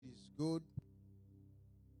good and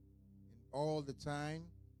all the time.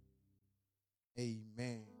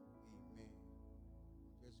 Amen. Amen. We'll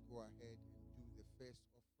just go ahead and do the first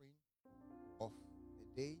offering of the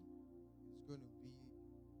day. It's going to be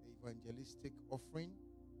the evangelistic offering.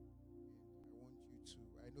 And I want you to,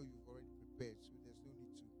 I know you've already prepared, so there's no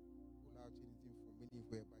need to pull out anything from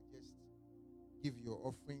anywhere, but just give your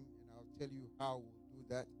offering, and I'll tell you how we'll do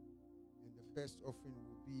that. And the first offering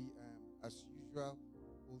will be, as usual,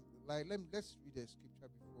 let's read the scripture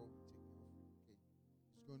before we take the offering. Okay,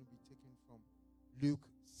 it's going to be taken from Luke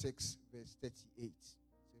 6, verse 38. It's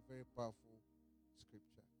a very powerful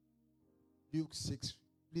scripture. Luke 6.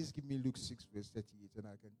 Please give me Luke 6, verse 38, and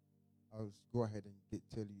I'll go ahead and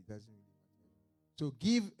tell you. It doesn't really matter. So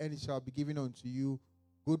give, and it shall be given unto you.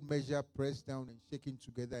 Good measure, pressed down and shaken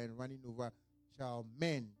together and running over, shall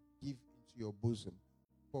men give into your bosom.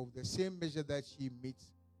 For with the same measure that ye meet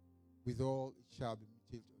withal, it shall be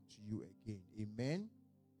meted unto you again. Amen.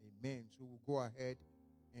 Amen. So we'll go ahead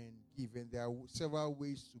and give. And there are several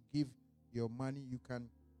ways to give your money. You can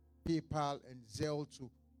PayPal and Zelle to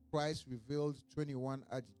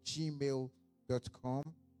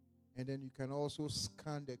ChristRevealed21@gmail.com. And then you can also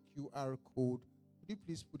scan the QR code. Could you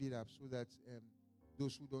please put it up so that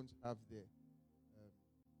those who don't have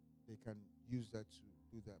they can use that to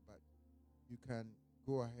do that. But you can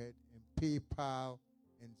go ahead and PayPal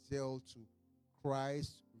and Zelle to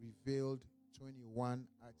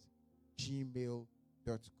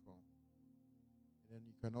ChristRevealed21@gmail.com. And then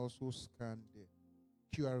you can also scan the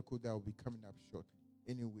QR code that will be coming up shortly.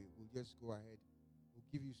 Anyway, we'll just go ahead. We'll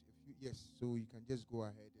give you a few, yes, so you can just go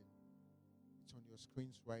ahead and it's on your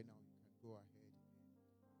screens right now. You can go ahead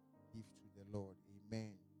and give to the Lord.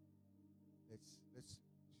 Amen. Let's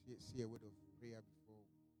say a word of prayer before.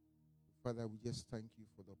 Father, we just thank you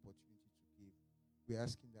for the opportunity to give. We're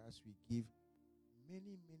asking that as we give,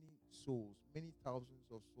 many souls, many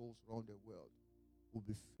thousands of souls around the world will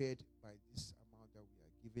be fed by this amount that we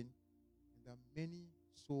are giving, and that many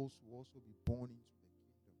souls will also be born into the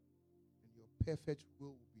kingdom, and your perfect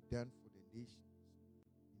will be done for the nations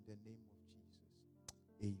in the name of Jesus.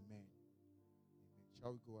 Amen. Amen.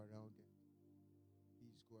 Shall we go around and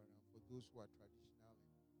please go around? For those who are traditional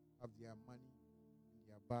and have their money in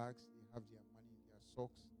their bags, they have their money in their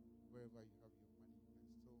socks, wherever you have your money, you can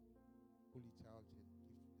still pull it out and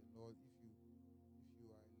give to the Lord. If you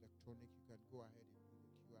are electronic, you can go ahead and do the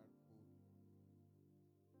QR code.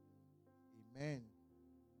 Amen.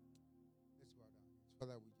 Let's bow down.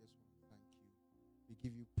 Father, we just want to thank you. We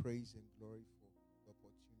give you praise and glory for the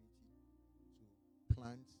opportunity to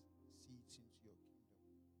plant seeds into your kingdom.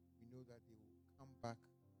 We know that they will come back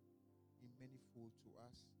in manifold to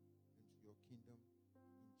us and to your kingdom. In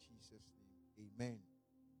Jesus' name, amen.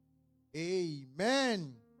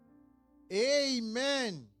 Amen.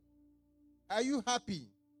 Amen. Are you happy?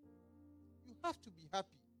 You have to be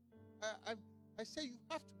happy. I say you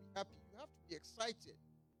have to be happy. You have to be excited.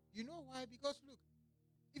 You know why? Because look,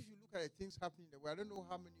 if you look at the things happening in the world, I don't know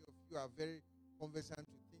how many of you are very conversant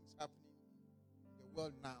to things happening in the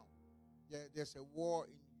world now. There's a war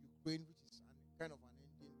in Ukraine, which is kind of an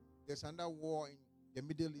ending. There's another war in the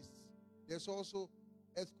Middle East. There's also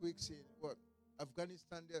earthquakes in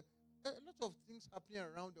Afghanistan. There are a lot of things happening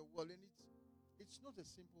around the world, and it's not a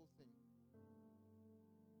simple thing.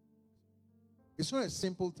 It's not a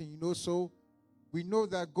simple thing, so we know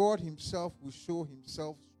that God himself will show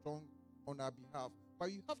himself strong on our behalf.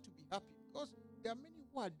 But you have to be happy because there are many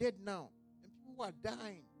who are dead now and people who are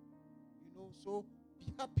dying. So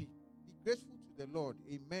be happy. Be grateful to the Lord.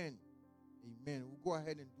 Amen. Amen. We'll go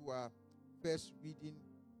ahead and do our first reading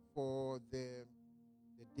for the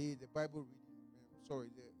day, the Bible reading,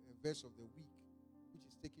 the verse of the week, which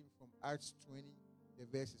is taken from Acts 20, the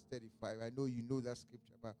verse is 35. I know you know that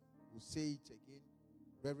scripture, but we'll say it again.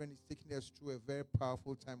 Reverend is taking us through a very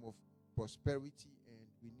powerful time of prosperity, and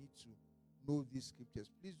we need to know these scriptures.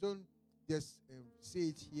 Please don't just say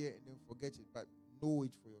it here and then forget it, but know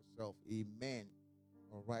it for yourself. Amen.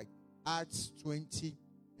 All right. Acts 20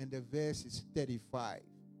 and the verse is 35.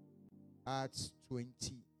 Acts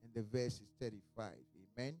 20 and the verse is 35.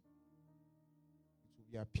 Amen. It will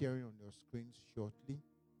be appearing on your screens shortly. You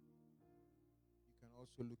can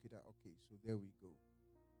also look it up. Okay, so there we go.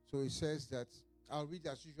 So it says that, I'll read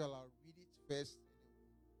as usual. I'll read it first and then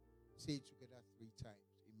we'll say it together 3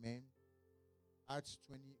 times. Amen. Acts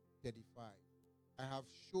 20:35. I have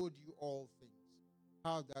showed you all things,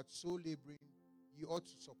 how that so laboring you ought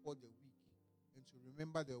to support the weak and to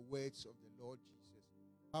remember the words of the Lord Jesus,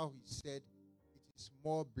 how he said, it is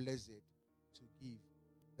more blessed to give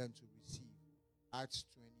than to receive. Acts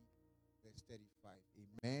 20, verse 35.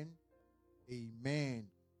 Amen.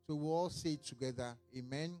 Amen. So we'll all say it together.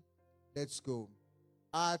 Amen. Let's go.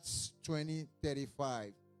 Acts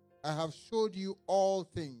 20:35. I have showed you all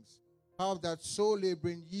things, how that so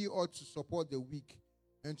laboring ye ought to support the weak,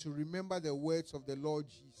 and to remember the words of the Lord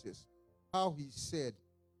Jesus, how he said,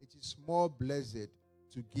 it is more blessed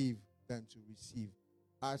to give than to receive.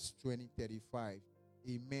 Acts 20:35.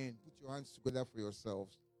 Amen. Put your hands together for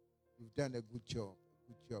yourselves. You've done a good job.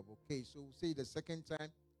 Good job. Okay, so we'll say the second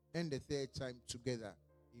time and the third time together.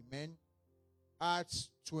 Amen. Acts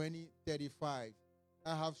 20:35.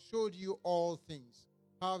 I have showed you all things,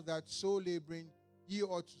 how that so laboring ye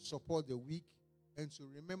ought to support the weak, and to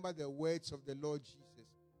remember the words of the Lord Jesus,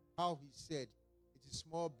 how he said, it is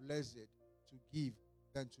more blessed to give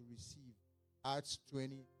than to receive. Acts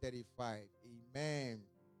 20:35. Amen.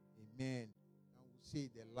 Amen. Now we'll say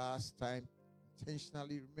the last time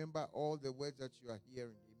intentionally. Remember all the words that you are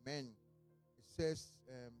hearing. Amen. It says,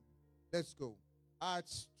 let's go.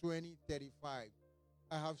 Acts 20:35.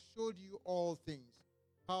 I have showed you all things,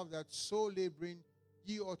 how that so laboring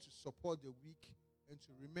ye ought to support the weak, and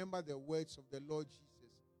to remember the words of the Lord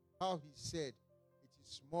Jesus, how he said, it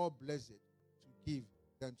is more blessed to give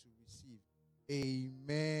than to receive.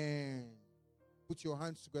 Amen. Put your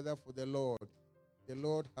hands together for the Lord. The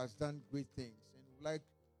Lord has done great things. And we'd like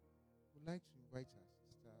to invite our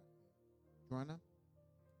sister Joanna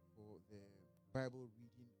for the Bible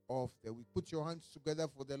reading of the week. Put your hands together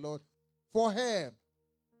for the Lord. For her,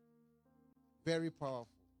 very powerful.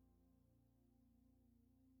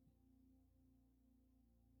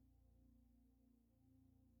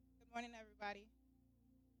 Good morning, everybody.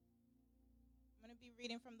 I'm going to be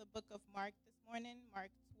reading from the book of Mark this morning,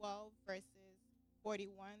 Mark 12, verses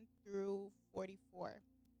 41 through 44.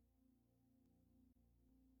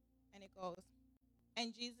 And it goes,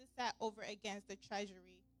 and Jesus sat over against the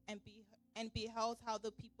treasury and beheld how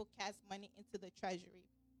the people cast money into the treasury,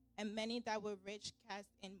 and many that were rich cast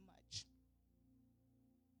in much.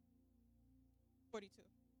 42.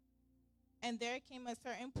 And there came a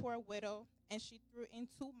certain poor widow, and she threw in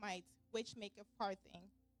 2 mites, which make a farthing.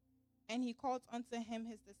 And he called unto him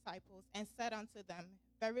his disciples, and said unto them,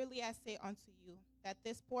 verily I say unto you, that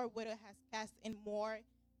this poor widow has cast in more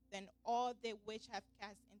than all they which have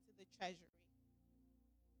cast into the treasury.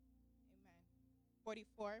 Amen.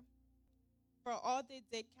 44. For all they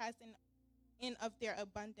did cast in of their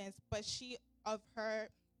abundance, but she of her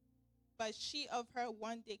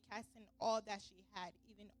one day cast in all that she had,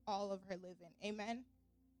 even all of her living. Amen.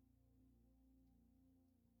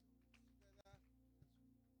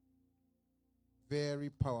 Very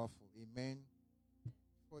powerful. Amen.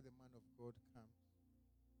 Before the man of God comes,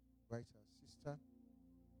 invite our sister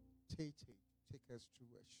Tate. Take us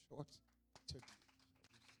through a short interview.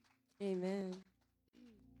 Amen.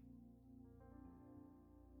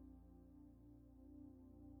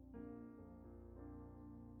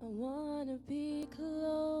 I want to be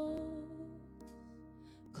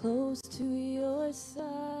close to your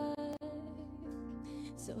side,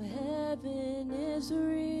 so heaven is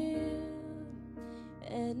real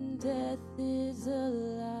and death is a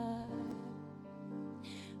lie.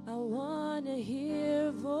 I want to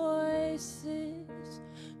hear voices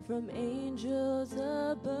from angels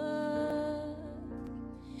above,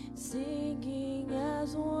 singing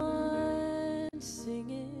as one,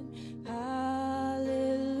 singing hallelujah.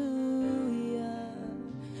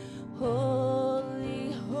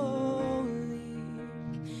 Holy, holy,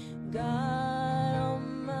 God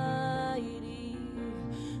Almighty,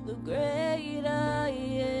 the great I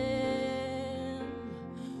am,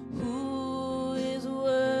 who is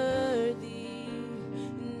worthy,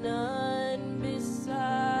 none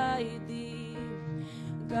beside thee,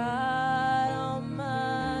 God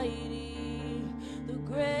Almighty, the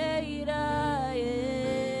great I am,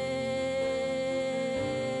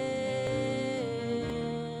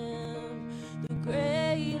 the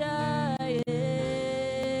great I am.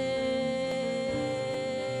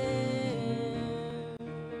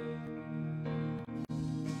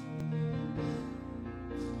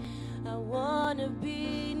 I want to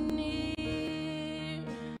be near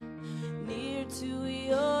to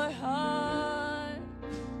your heart,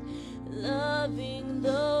 loving the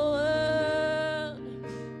world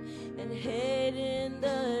and hating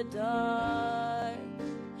the dark.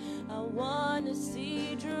 I want to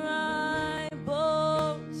see dry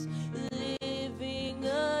bones living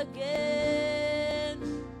again,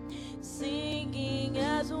 singing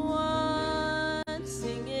as one,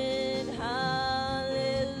 singing hallelujah.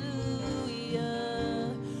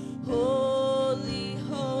 Holy,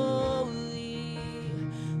 holy,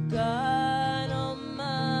 God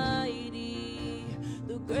Almighty,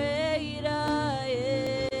 the great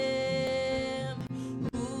I am,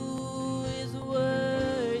 who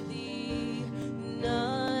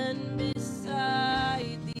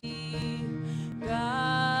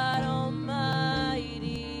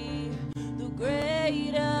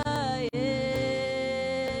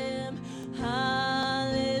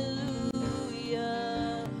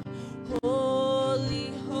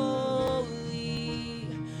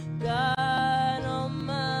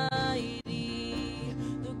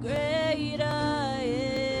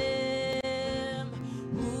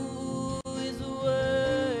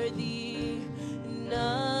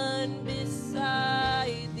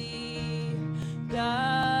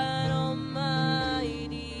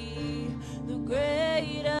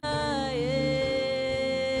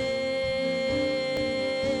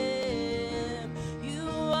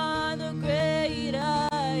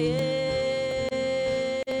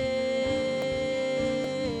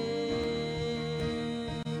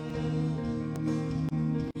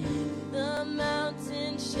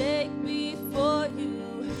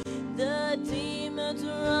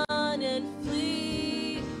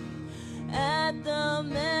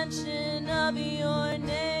of your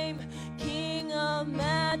name, King of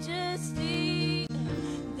majesty.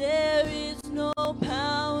 There is no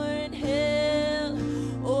power in hell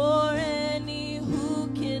or any who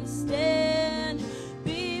can stand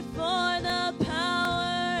before the power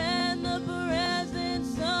and the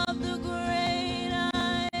presence of the great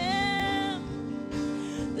I am.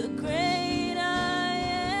 The great I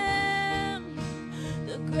am.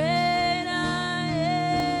 The great I am.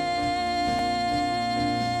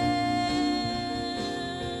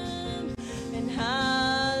 And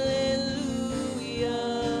hallelujah.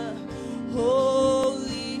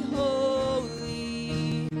 Holy,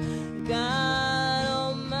 holy, God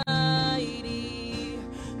Almighty,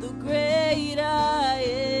 the great I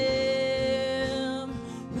am,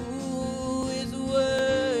 who is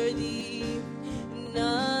worthy,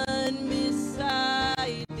 none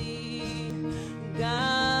beside thee,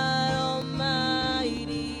 God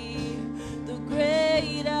Almighty, the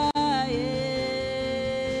great I am,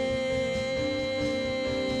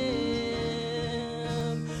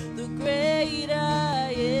 the great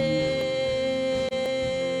I am.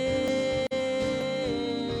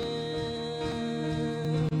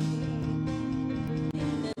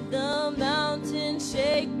 Let the mountains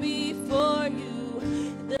shake before you,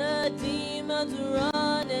 the demons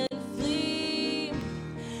run and flee.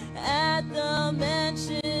 At the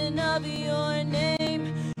mention of your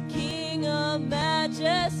name, King of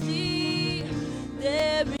majesty,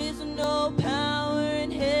 there is no power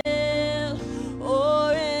in hell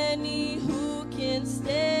or any who can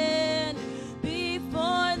stand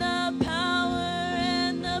before the power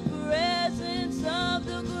and the presence of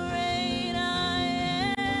the great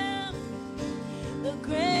I am. The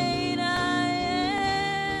great I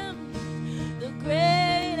am. The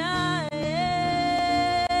great I am.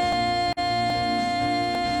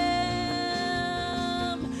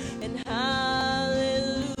 And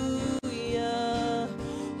hallelujah.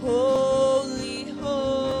 Holy,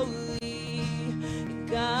 holy,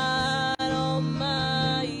 God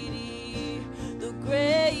Almighty, the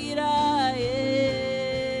great I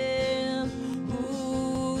am,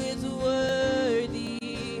 who is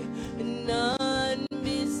worthy, none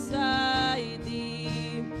beside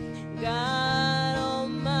thee, God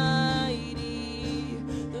Almighty,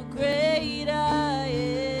 the great I am,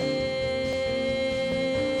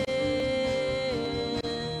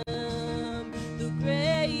 the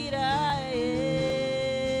great I am.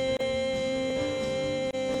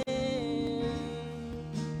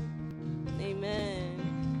 Amen.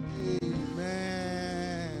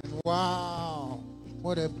 Amen. Wow.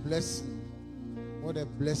 What a blessing. What a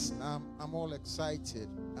blessing. I'm all excited.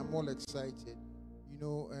 I'm all excited. You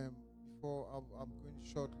know, before I'm going to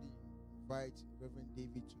shortly invite Reverend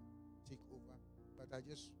David to take over. But I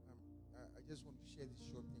just want to share this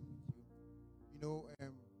short thing with you. You know,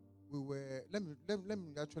 we were let me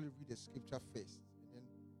actually read the scripture first, and then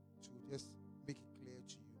to just make it clear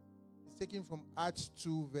to you. It's taken from Acts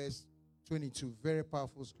 2, verse 22. Very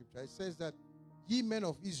powerful scripture. It says that, ye men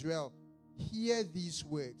of Israel, hear these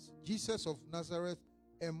words. Jesus of Nazareth,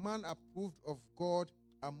 a man approved of God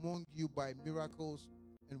among you by miracles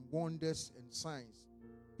and wonders and signs,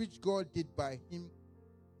 which God did by him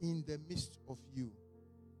in the midst of you,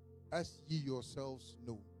 as ye yourselves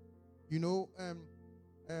know. You know,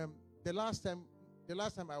 the last time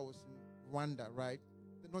I was in Rwanda, right?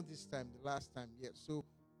 Not this time, the last time, yes. So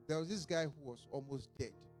there was this guy who was almost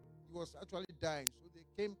dead. He was actually dying. So they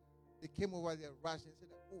came over there, rushed and said,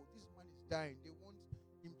 oh, this man is dying. They want him to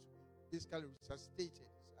be basically resuscitated.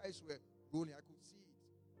 His eyes were rolling. I could see it.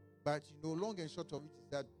 But, you know, long and short of it is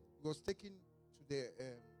that he was taken to the,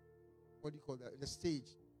 what do you call that, the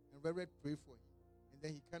stage. And Reverend prayed for him. And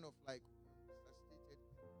then he kind of like resuscitated.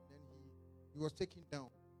 And then he was taken down.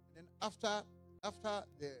 And then after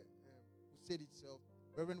the crusade itself,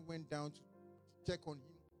 Reverend went down to check on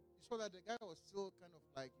him. He saw that the guy was still kind of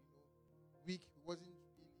like, you know, weak. He wasn't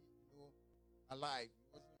really, you know, alive. He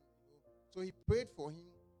wasn't, you know. So he prayed for him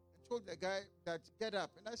and told the guy that get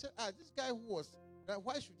up. And I said, this guy who was,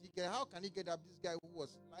 why should he get? How can he get up? This guy who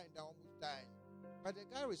was lying down almost dying. But the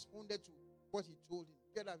guy responded to what he told him.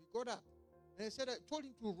 Get up. He got up. And he said, I told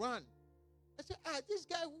him to run. I said, this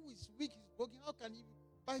guy who is weak, he's broken. How can he?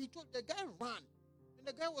 But he told the guy run. And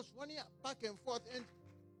the guy was running back and forth. And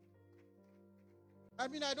I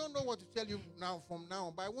mean, I don't know what to tell you now from now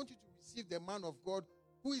on, but I want you to receive the man of God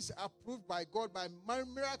who is approved by God by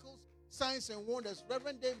miracles, signs, and wonders.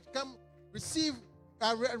 Reverend David, come receive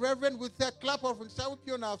Reverend with a clap of and shall we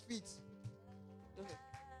be on our feet.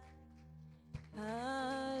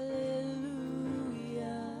 Hallelujah.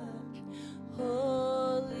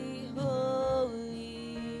 Holy,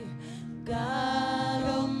 holy, God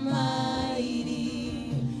Almighty.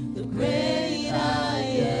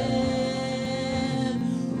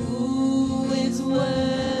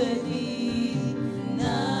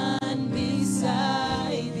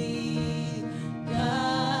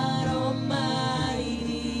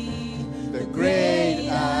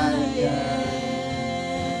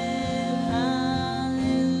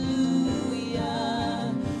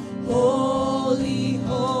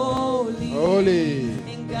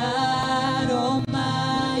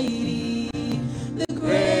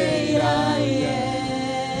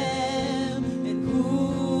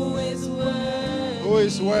 Who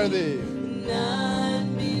is worthy?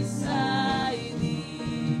 None beside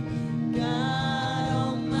thee, God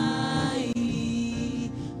Almighty,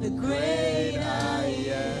 the great I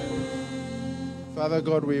am. Father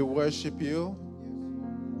God, we worship you.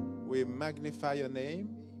 We magnify your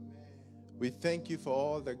name. We thank you for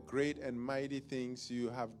all the great and mighty things you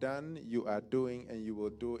have done, you are doing, and you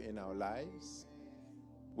will do in our lives.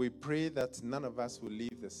 We pray that none of us will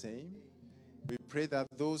leave the same. We pray that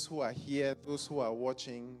those who are here, those who are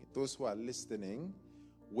watching, those who are listening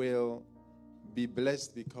will be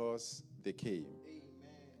blessed because they came.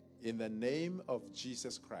 In the name of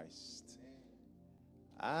Jesus Christ.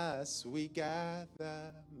 As we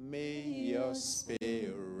gather, may your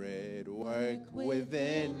spirit work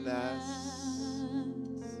within us.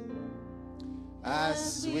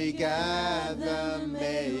 As we gather,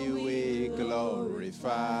 may we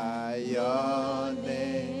glorify your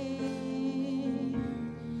name.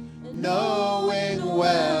 Knowing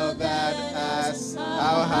well that as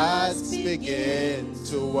our hearts begin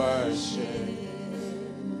to worship,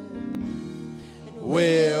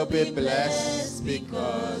 we'll be blessed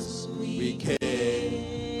because we came.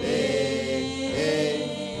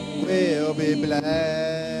 We'll be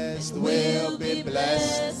blessed. We'll be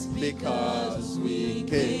blessed because we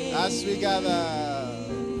came. As we gather.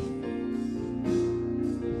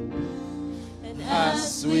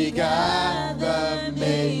 As we gather,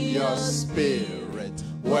 may your spirit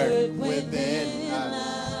work within us.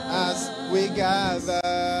 As we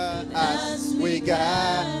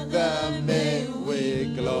gather, may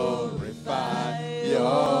we glorify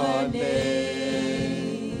your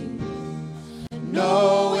name.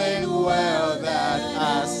 Knowing well that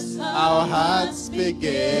as our hearts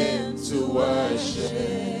begin to worship,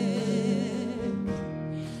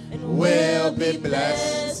 we'll be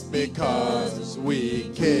blessed because we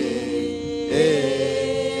came.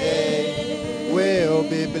 We'll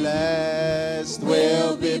be blessed.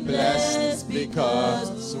 We'll be blessed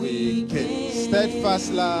because we came.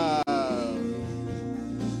 Steadfast love.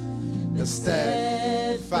 The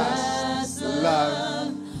steadfast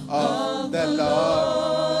love of the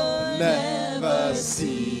Lord never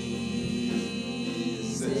ceases.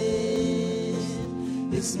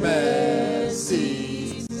 His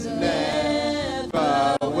mercies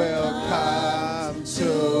never will come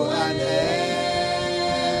to an end.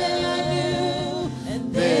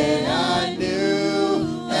 And they are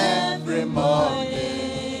new every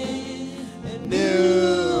morning.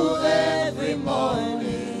 New every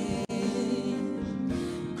morning.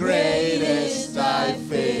 Great is thy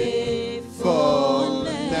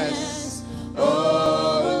faithfulness, O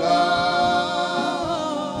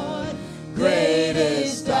Lord. Great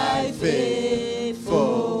is thy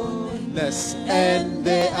faithfulness, and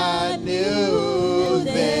they are new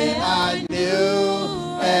every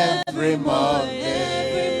morning.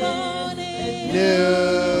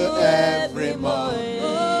 New every morning.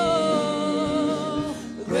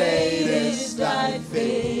 Great is thy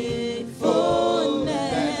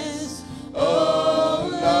faithfulness, O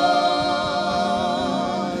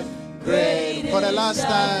Lord. Great. For the last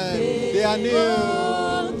time, they are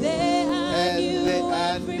new. They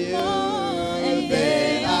are new.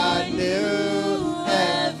 They are new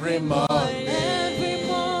every morning.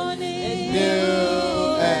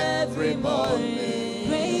 New every morning.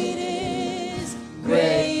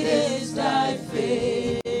 Great is thy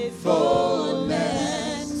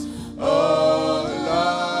faithfulness, O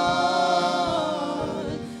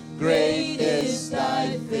Lord. Great is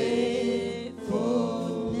thy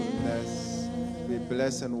faithfulness. We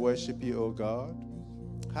bless and worship you, O God.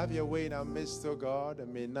 Have your way in our midst, O God,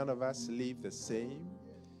 and may none of us leave the same.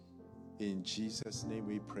 In Jesus' name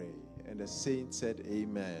we pray. And the saints said,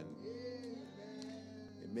 Amen.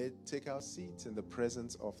 We may take our seats in the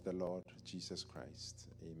presence of the Lord Jesus Christ.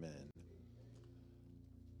 Amen.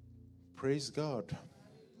 Praise God.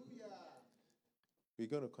 We're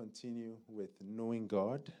going to continue with knowing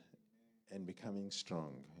God and becoming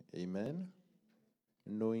strong. Amen.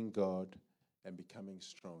 Knowing God and becoming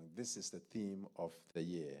strong. This is the theme of the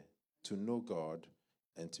year. To know God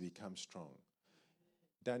and to become strong.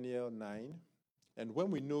 Daniel 9. And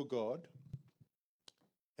when we know God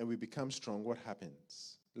and we become strong, what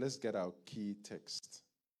happens? Let's get our key text.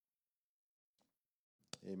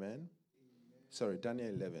 Amen. Sorry,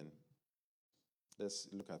 Daniel 11. Let's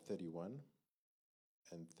look at 31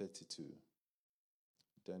 and 32.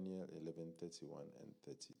 Daniel 11, 31 and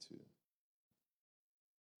 32.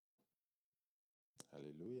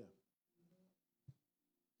 Hallelujah.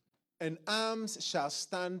 And arms shall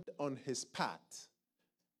stand on his path,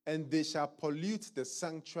 and they shall pollute the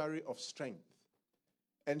sanctuary of strength,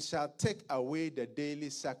 and shall take away the daily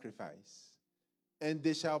sacrifice, And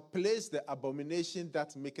they shall place the abomination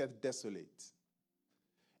that maketh desolate,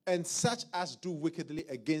 and such as do wickedly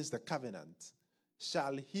against the covenant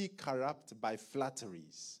shall he corrupt by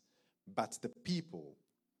flatteries. But the people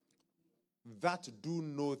that do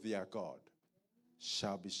know their God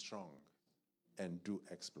shall be strong and do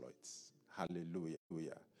exploits.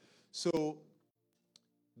 Hallelujah. So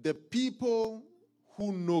the people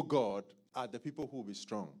who know God are the people who will be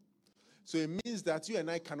strong. So it means that you and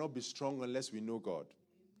I cannot be strong unless we know God.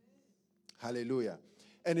 Hallelujah.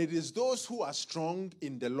 And it is those who are strong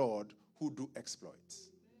in the Lord who do exploits.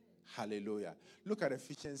 Hallelujah. Look at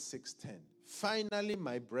Ephesians 6:10. Finally,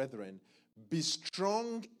 my brethren, be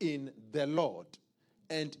strong in the Lord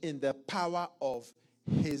and in the power of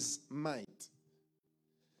his might.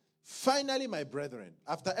 Finally, my brethren,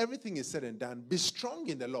 after everything is said and done, be strong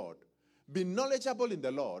in the Lord, be knowledgeable in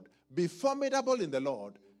the Lord, be formidable in the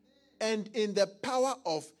Lord, and in the power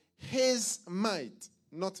of his might.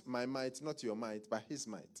 Not my might, not your might, but his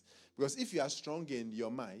might. Because if you are strong in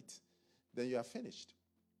your might, then you are finished.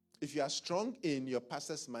 If you are strong in your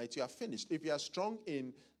pastor's might, you are finished. If you are strong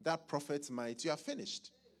in that prophet's might, you are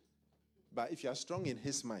finished. But if you are strong in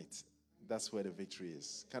his might, that's where the victory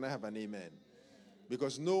is. Can I have an amen?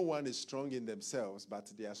 Because no one is strong in themselves,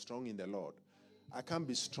 but they are strong in the Lord. I can't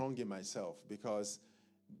be strong in myself because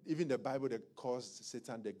even the Bible that calls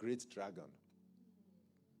Satan the great dragon.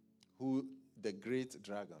 Who the great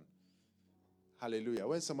dragon? Hallelujah.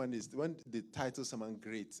 When they title someone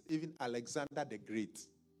great, even Alexander the Great,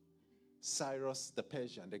 Cyrus the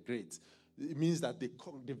Persian the Great, it means that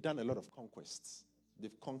they've done a lot of conquests.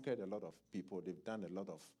 They've conquered a lot of people. They've done a lot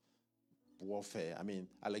of warfare. I mean,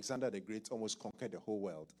 Alexander the Great almost conquered the whole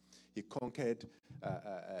world. He conquered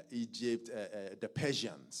Egypt, the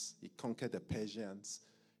Persians. He conquered the Persians.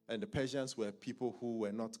 And the Persians were people who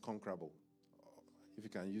were not conquerable, if you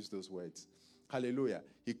can use those words. Hallelujah.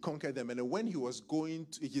 He conquered them. And when he was going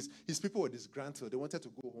to, his people were disgruntled. They wanted to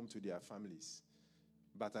go home to their families.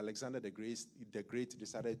 But Alexander the Great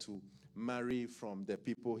decided to marry from the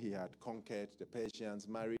people he had conquered, the Persians,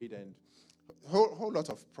 married, and a whole lot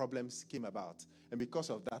of problems came about. And because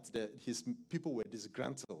of that, his people were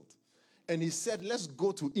disgruntled. And he said, let's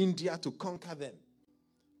go to India to conquer them.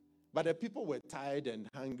 But the people were tired and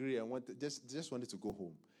hungry and just wanted to go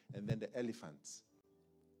home. And then the elephants.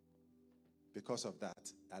 Because of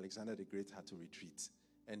that, Alexander the Great had to retreat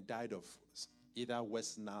and died of either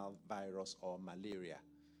West Nile virus or malaria,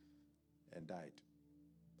 and died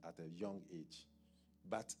at a young age.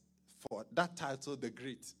 But for that title, the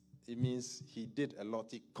Great, it means he did a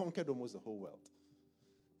lot. He conquered almost the whole world.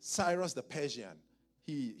 Cyrus the Persian,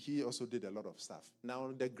 he also did a lot of stuff.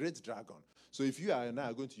 Now, the great dragon. So if you and I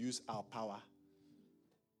are going to use our power,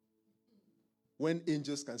 when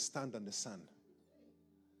angels can stand on the sun,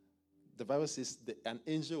 the Bible says that an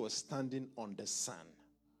angel was standing on the sun.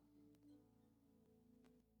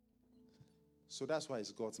 So that's why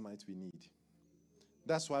it's God's might we need.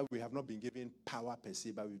 That's why we have not been given power per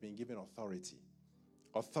se, but we've been given authority.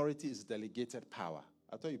 Authority is delegated power.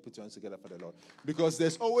 I thought you put your hands together for the Lord. Because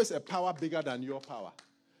there's always a power bigger than your power.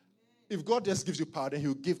 If God just gives you power, then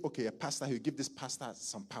he'll give, a pastor, he'll give this pastor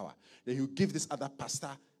some power. Then he'll give this other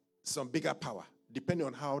pastor some bigger power, depending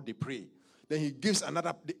on how they pray. Then he gives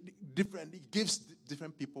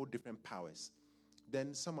different people different powers.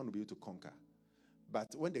 Then someone will be able to conquer.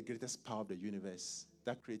 But when the greatest power of the universe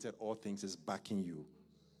that created all things is backing you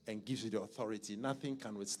and gives you the authority, nothing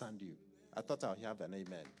can withstand you. I thought I'll have an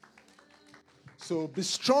amen. So be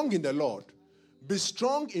strong in the Lord. Be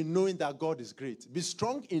strong in knowing that God is great. Be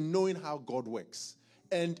strong in knowing how God works.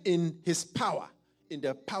 And in his power, in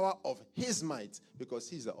the power of his might, because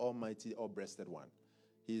he's the almighty, all-breasted one.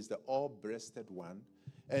 He is the all-breasted one.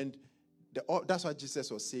 And that's why Jesus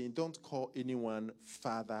was saying, don't call anyone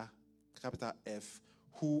Father, capital F,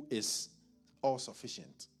 who is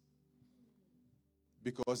all-sufficient.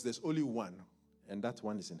 Because there's only one, and that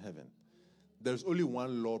one is in heaven. There's only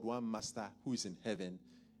one Lord, one Master who is in heaven,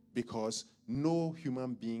 because no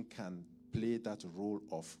human being can play that role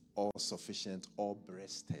of all-sufficient,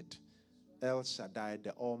 all-breasted. El Shaddai,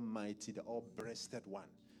 the Almighty, the all-breasted one.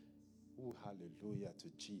 Oh, hallelujah to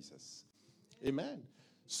Jesus. Amen.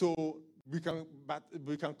 So we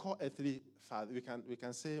can call earthly father. We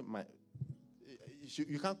can say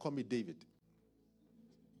you can't call me David.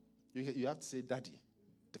 You have to say Daddy,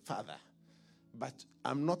 the Father. But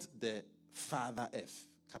I'm not the Father F,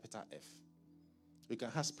 capital F. You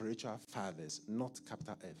can have spiritual fathers, not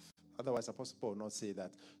capital F. Otherwise, Apostle Paul will not say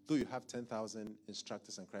that though you have 10,000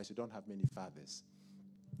 instructors in Christ, you don't have many fathers.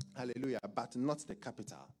 Hallelujah. But not the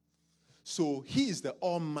capital. So he is the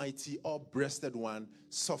almighty, all-breasted one,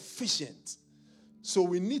 sufficient So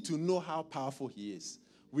we need to know how powerful he is.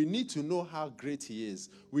 We need to know how great he is.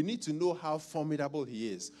 We need to know how formidable he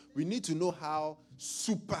is. We need to know how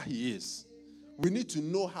super he is. We need to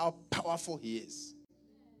know how powerful he is.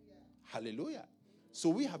 Hallelujah. So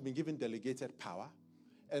we have been given delegated power.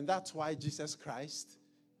 And that's why Jesus Christ,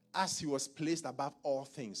 as he was placed above all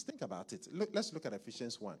things, think about it. Let's look at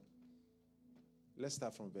Ephesians 1. Let's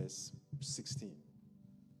start from verse 16.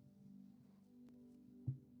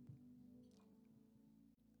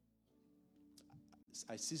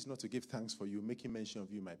 I cease not to give thanks for you, making mention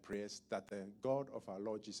of you in my prayers, that the God of our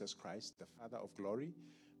Lord Jesus Christ, the Father of glory,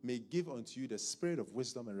 may give unto you the spirit of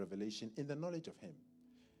wisdom and revelation in the knowledge of him,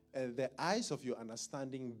 and the eyes of your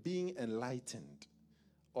understanding being enlightened,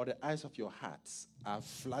 or the eyes of your hearts are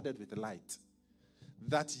flooded with light,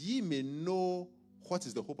 that ye may know what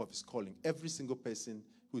is the hope of his calling. Every single person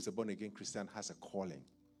who is a born-again Christian has a calling.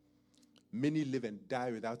 Many live and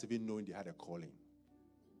die without even knowing they had a calling.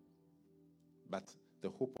 But the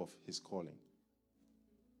hope of his calling.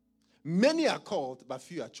 Many are called, but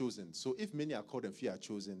few are chosen. So if many are called and few are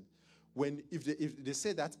chosen, if they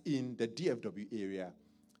say that in the DFW area,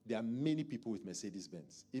 there are many people with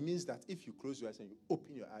Mercedes-Benz. It means that if you close your eyes and you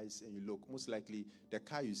open your eyes and you look, most likely the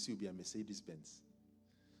car you see will be a Mercedes-Benz.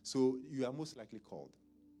 So you are most likely called.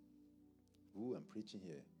 Ooh, I'm preaching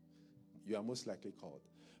here. You are most likely called.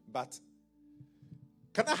 But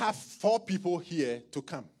can I have 4 people here to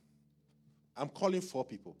come? I'm calling 4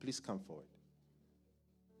 people. Please come forward.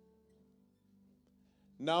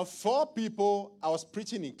 Now, 4 people, I was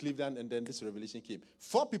preaching in Cleveland and then this revelation came.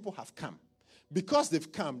 4 people have come. Because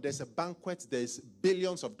they've come, there's a banquet, there's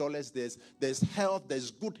billions of dollars, there's health,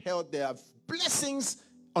 there's good health, there are blessings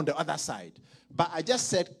on the other side. But I just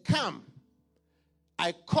said, come.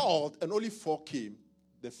 I called and only 4 came,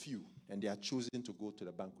 the few, and they are choosing to go to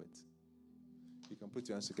the banquet. You can put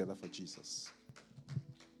your hands together for Jesus.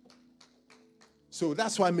 So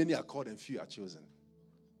that's why many are called and few are chosen.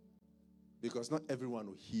 Because not everyone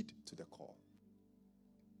will heed to the call.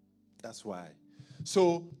 That's why.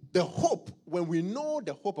 So the hope, when we know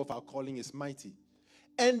the hope of our calling is mighty,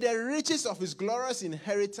 and the riches of his glorious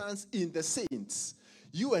inheritance in the saints,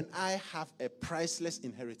 you and I have a priceless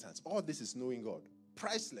inheritance. All this is knowing God.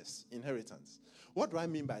 Priceless inheritance. What do I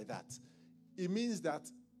mean by that? It means that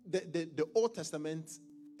the Old Testament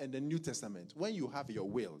and the New Testament, when you have your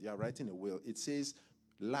will, you are writing a will, it says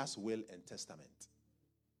last will and testament.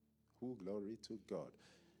 Oh, glory to God.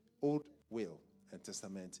 Old will and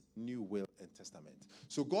testament, new will and testament.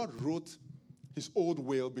 So God wrote his old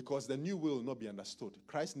will because the new will not be understood.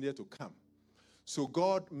 Christ needed to come. So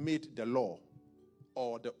God made the law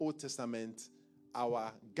or the Old Testament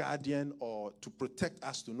our guardian or to protect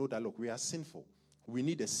us to know that, look, we are sinful. We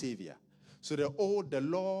need a savior. So the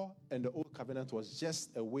law and the old covenant was just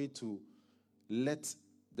a way to let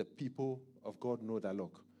the people of God know that,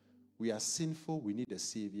 look, we are sinful, we need a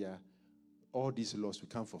savior. All these laws, we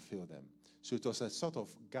can't fulfill them. So it was a sort of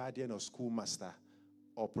guardian or schoolmaster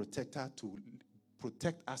or protector to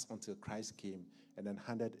protect us until Christ came and then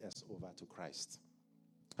handed us over to Christ.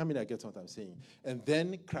 I mean, I get what I'm saying. And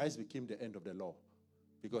then Christ became the end of the law.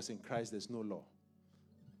 Because in Christ, there's no law.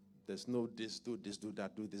 There's no this, do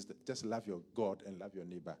that, do this. Just love your God and love your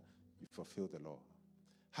neighbor. You fulfill the law.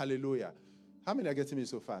 Hallelujah. How many are getting me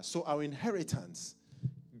so far? So our inheritance,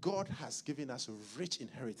 God has given us a rich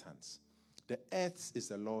inheritance. The earth is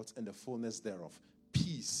the Lord's and the fullness thereof.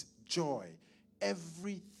 Peace, joy,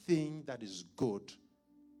 everything that is good,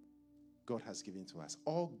 God has given to us.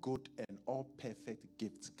 All good and all perfect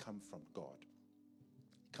gifts come from God.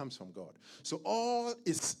 Comes from God. So all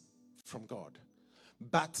is from God.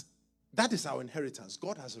 But that is our inheritance.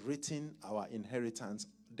 God has written our inheritance.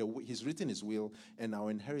 He's written his will, and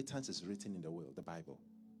our inheritance is written in the will, the Bible.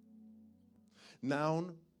 Now,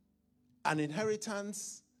 an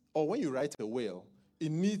inheritance, or when you write a will, you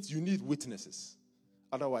need witnesses.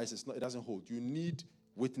 Otherwise, it doesn't hold. You need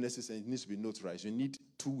witnesses, and it needs to be notarized. You need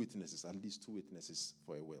 2 witnesses, at least 2 witnesses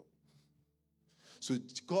for a will. So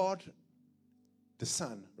God, the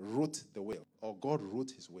Son, wrote the will, or God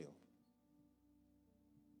wrote his will.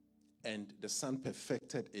 And the Son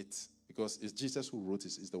perfected it, because it's Jesus who wrote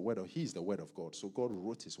it. He is the Word of God. So God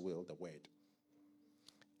wrote his will, the Word.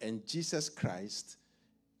 And Jesus Christ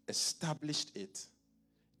established it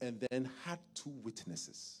and then had 2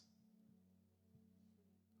 witnesses.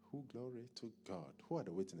 Who, glory to God. Who are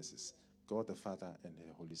the witnesses? God the Father and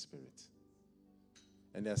the Holy Spirit.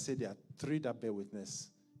 And they say there are 3 that bear witness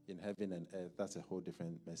in heaven and earth. That's a whole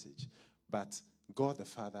different message. But God the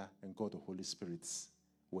Father and God the Holy Spirit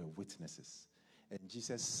were witnesses. And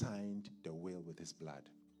Jesus signed the will with his blood.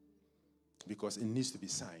 Because it needs to be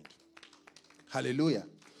signed. Hallelujah.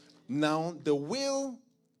 Now, the will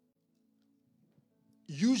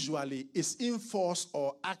usually is in force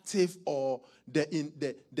or active, or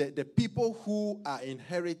the people who are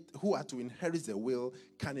to inherit the will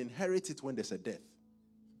can inherit it when there's a death.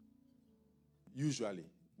 Usually,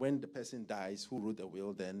 when the person dies who wrote the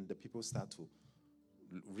will, then the people start to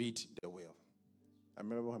read the will. I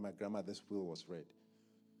remember when my grandmother's will was read.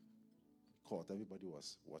 Court, everybody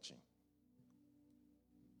was watching.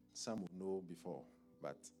 Some would know before,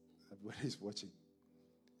 but everybody is watching.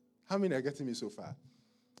 How many are getting me so far?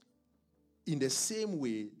 In the same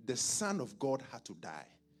way, the Son of God had to die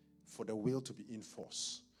for the will to be in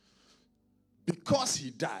force. Because he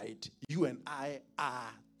died, you and I are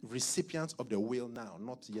recipients of the will now.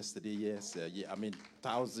 Not yesterday, yes,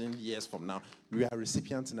 1,000 years from now. We are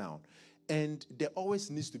recipients now. And there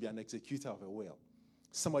always needs to be an executor of a will.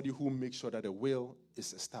 Somebody who makes sure that the will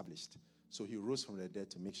is established. So he rose from the dead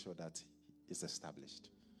to make sure that it's established.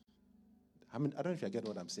 I don't know if you get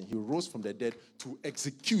what I'm saying. He rose from the dead to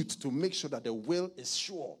execute, to make sure that the will is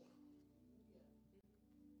sure.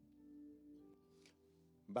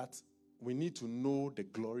 But we need to know the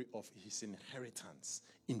glory of his inheritance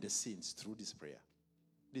in the saints through this prayer.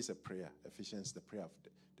 This is a prayer, Ephesians, the prayer of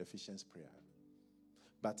the Ephesians prayer.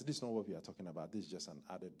 But this is not what we are talking about. This is just an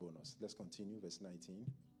added bonus. Let's continue, verse 19.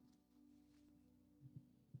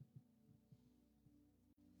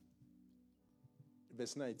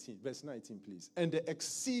 Verse 19, please. And the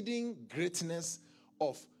exceeding greatness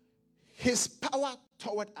of his power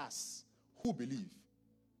toward us who believe.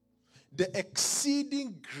 The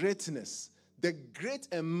exceeding greatness, the great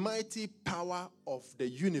and mighty power of the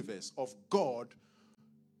universe, of God,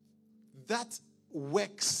 that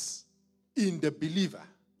works in the believer.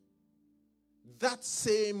 That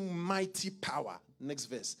same mighty power, next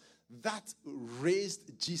verse, that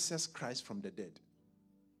raised Jesus Christ from the dead.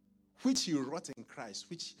 Which he wrought in Christ,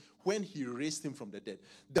 which when he raised him from the dead.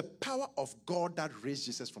 The power of God that raised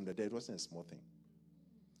Jesus from the dead wasn't a small thing.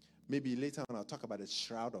 Maybe later on I'll talk about the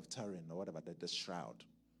shroud of Turin, or whatever, the shroud.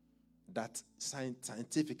 That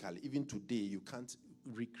scientifically, even today, you can't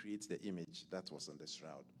recreate the image that was on the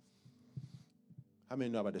shroud. How many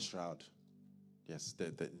know about the shroud? Yes,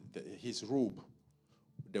 his robe,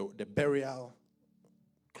 the burial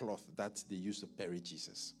cloth that they used to bury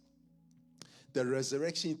Jesus. The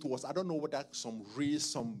resurrection, it was, I don't know whether some rays,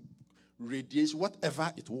 some radiation, whatever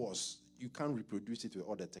it was, you can't reproduce it with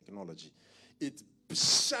all the technology. It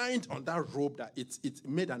shined on that robe that it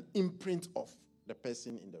made an imprint of the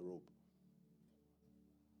person in the robe.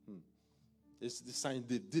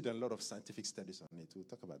 They did a lot of scientific studies on it. We'll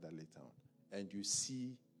talk about that later on. And you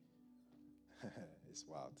see, it's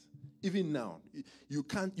wild. Even now, you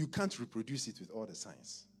can't reproduce it with all the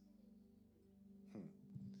science.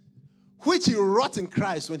 Which he wrought in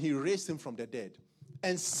Christ when he raised him from the dead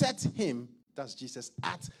and set him, that's Jesus,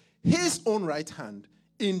 at his own right hand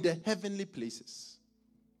in the heavenly places.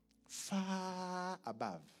 Far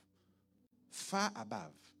above. Far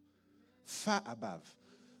above. Far above.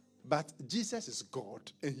 But Jesus is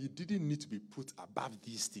God, and he didn't need to be put above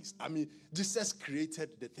these things. I mean, Jesus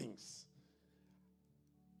created the things.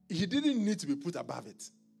 He didn't need to be put above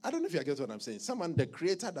it. I don't know if you get what I'm saying. The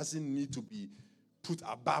creator doesn't need to be put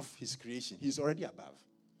above his creation. He's already above.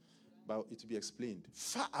 But it will be explained.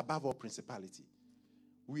 Far above all principality.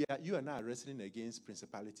 You and I are wrestling against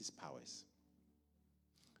principalities' powers.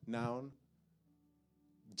 Now,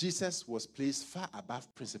 Jesus was placed far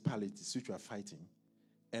above principalities which we are fighting,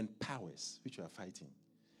 and powers which we are fighting,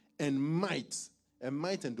 and might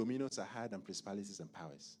and dominions are higher than principalities and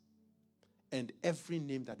powers, and every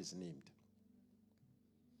name that is named.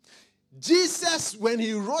 Jesus, when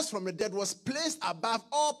he rose from the dead, was placed above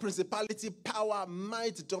all principality, power,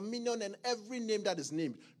 might, dominion, and every name that is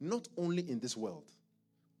named, not only in this world,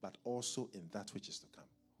 but also in that which is to come.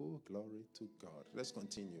 Oh, glory to God. Let's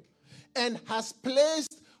continue. And has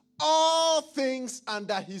placed all things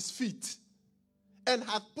under his feet, and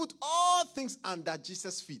hath put all things under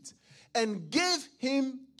Jesus' feet, and gave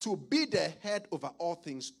him to be the head over all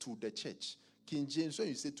things to the church. King James, when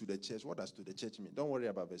you say to the church, what does to the church mean? Don't worry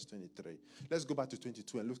about verse 23. Let's go back to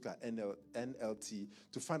 22 and look at NLT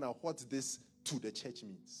to find out what this to the church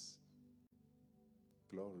means.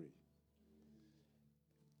 Glory.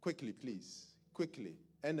 Quickly, please. Quickly.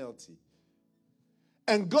 NLT.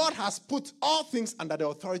 And God has put all things under the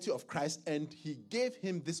authority of Christ, and he gave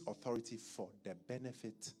him this authority for the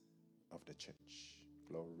benefit of the church.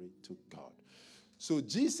 Glory to God. So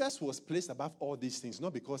Jesus was placed above all these things,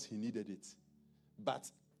 not because he needed it, but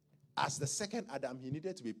as the second Adam, he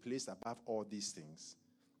needed to be placed above all these things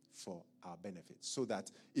for our benefit. So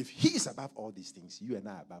that if he is above all these things, you and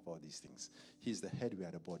I are above all these things. He is the head, we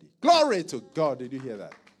are the body. Glory to God. Did you hear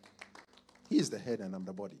that? He is the head and I'm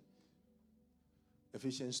the body.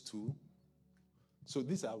 Ephesians 2. So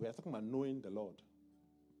we are talking about knowing the Lord.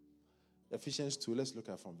 Ephesians 2, let's look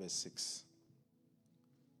at from verse 6.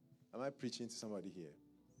 Am I preaching to somebody here?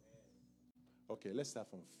 Okay, let's start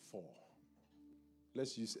from 4.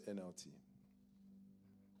 Let's use NLT.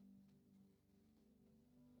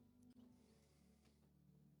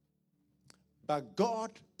 But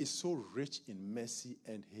God is so rich in mercy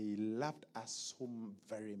and he loved us so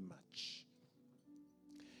very much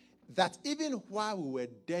that even while we were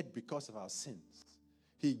dead because of our sins,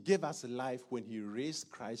 he gave us life when he raised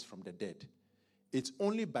Christ from the dead. It's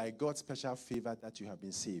only by God's special favor that you have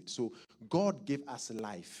been saved. So God gave us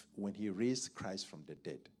life when he raised Christ from the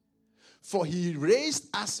dead. For he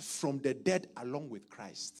raised us from the dead along with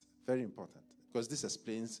Christ. Very important, because this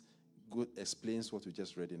explains what we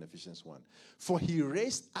just read in Ephesians 1. For he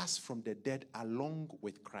raised us from the dead along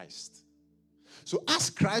with Christ. So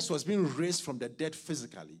as Christ was being raised from the dead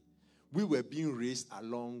physically, we were being raised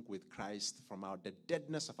along with Christ from the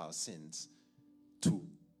deadness of our sins to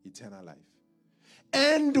eternal life.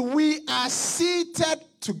 And we are seated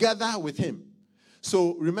together with him.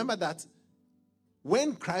 So remember that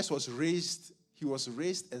when Christ was raised, he was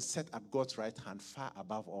raised and set at God's right hand far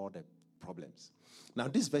above all the problems. Now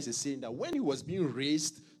this verse is saying that when he was being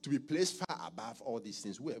raised to be placed far above all these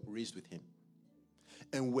things, we were raised with him.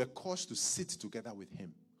 And we're caused to sit together with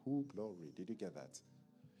him. Who glory? Did you get that?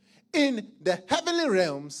 In the heavenly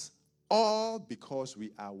realms, all because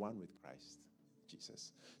we are one with Christ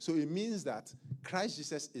Jesus. So it means that Christ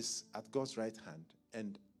Jesus is at God's right hand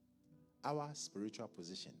and our spiritual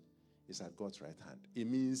position is at God's right hand. It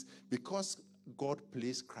means because God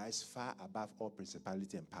placed Christ far above all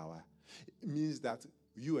principality and power, it means that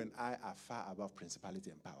you and I are far above principality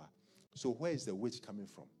and power. So where is the witch coming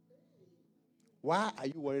from? Why are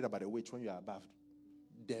you worried about the witch when you are above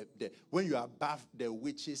when you are above the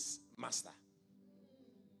witch's master?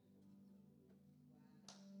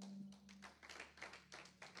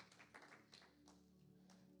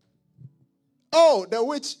 Oh, the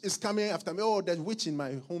witch is coming after me. Oh, there's a witch in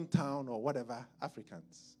my hometown or whatever.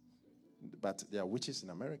 Africans. But there are witches in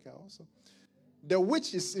America also. The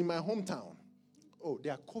witch is in my hometown. Oh,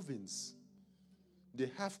 there are covens. They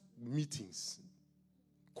have meetings.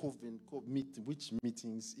 Witch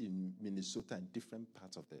meetings in Minnesota and different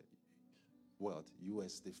parts of the world.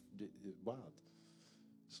 US, the world.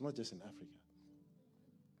 It's not just in Africa.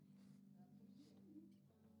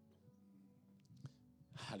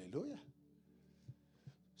 Hallelujah.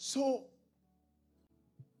 So,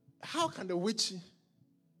 how can the witch...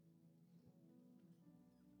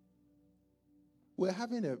 We're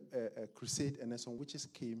having a crusade, and then some witches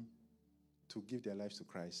came to give their lives to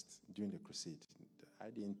Christ during the crusade. I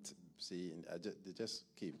didn't say, they just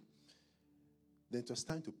came. Then it was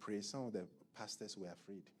time to pray. Some of the pastors were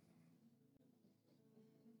afraid.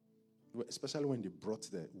 Especially when they brought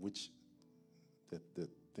the witch, the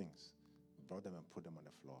things. Brought them and put them on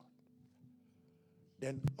the floor.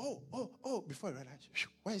 Then, before I realized,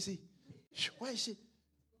 where is he? Where is she?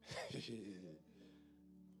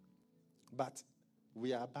 But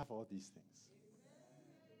we are above all these things.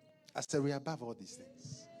 I said we are above all these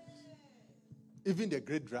things. Even the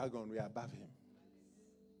great dragon, we are above him.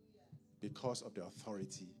 Because of the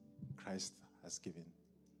authority Christ has given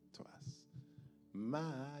to us.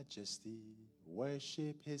 Majesty,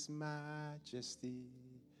 worship his majesty.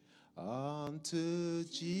 Unto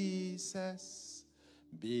Jesus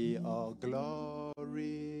be all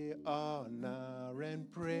glory, honor, and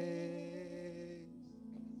praise.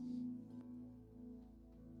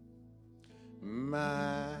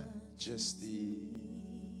 Majesty,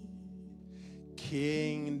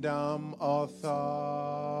 kingdom,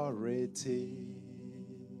 authority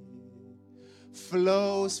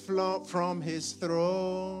flows from his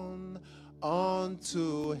throne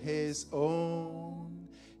unto his own.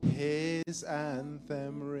 His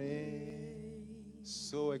anthem reigns.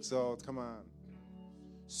 So exalt, come on.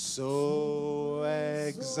 So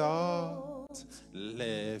exalt,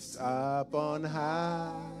 lift up on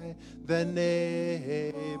high the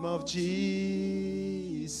name of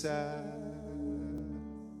Jesus.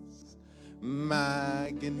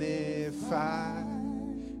 Magnify,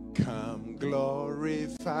 come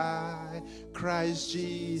glorify Christ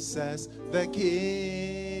Jesus the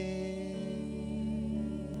King.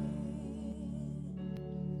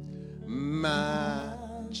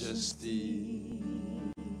 Majesty,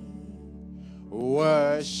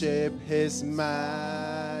 worship his majesty.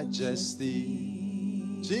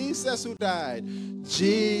 Jesus who died.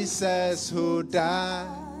 Jesus who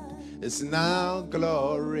died is now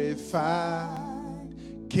glorified,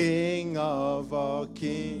 King of all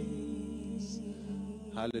kings.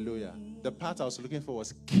 Hallelujah. The part I was looking for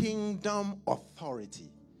was kingdom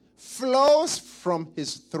authority flows from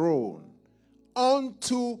his throne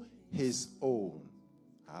unto his own.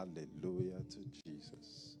 Hallelujah to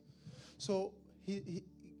Jesus. So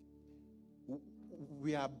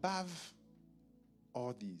we are above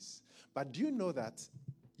all these. But do you know that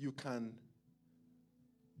you can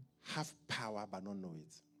have power but not know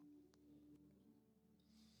it?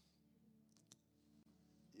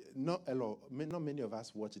 Not many of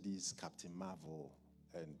us watch these Captain Marvel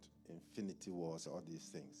and Infinity Wars, all these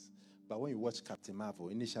things. But when you watch Captain Marvel,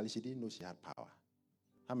 initially she didn't know she had power.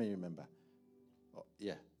 How many remember? Oh,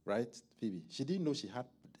 yeah, right, Phoebe? She didn't know she had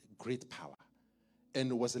great power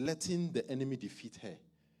and was letting the enemy defeat her.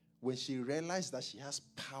 When she realized that she has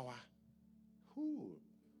power,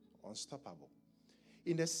 unstoppable.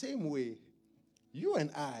 In the same way, you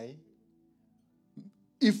and I,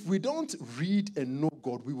 if we don't read and know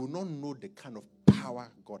God, we will not know the kind of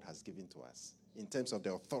power God has given to us in terms of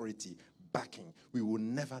the authority backing. We will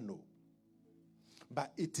never know.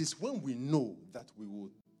 But it is when we know that we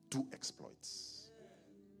will do exploits.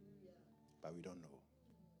 But we don't know.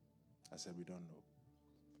 I said we don't know.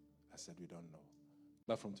 I said we don't know.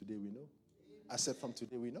 But from today we know. I said from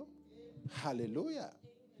today we know. Hallelujah.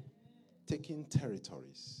 Taking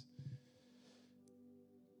territories.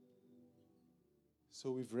 So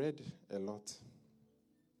we've read a lot.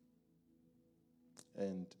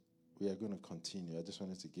 And we are going to continue. I just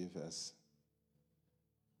wanted to give us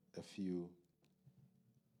a few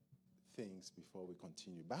things before we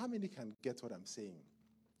continue. But how many can get what I'm saying?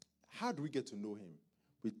 How do we get to know him?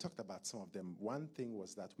 We talked about some of them. One thing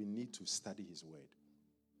was that we need to study his word.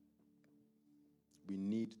 We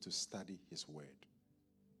need to study his word.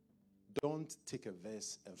 Don't take a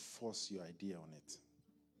verse and force your idea on it.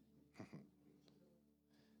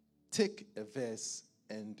 Take a verse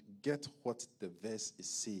and get what the verse is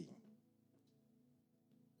saying.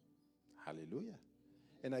 Hallelujah.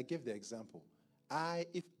 And I gave the example.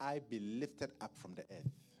 If I be lifted up from the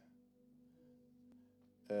earth.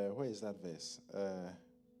 Where is that verse?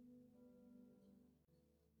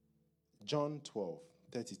 John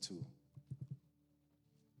 12:32.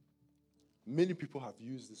 Many people have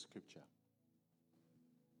used this scripture.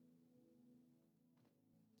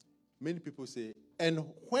 Many people say, and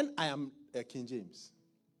when I am King James,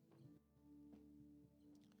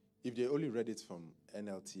 if they only read it from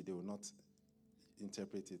NLT, they will not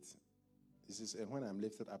interpret it. This is, and when I'm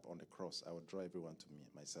lifted up on the cross, I will draw everyone to me,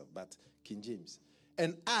 myself. But King James,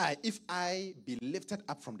 and if I be lifted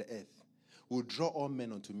up from the earth, will draw all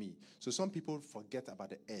men unto me. So some people forget about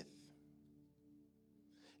the earth.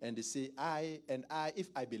 And they say, if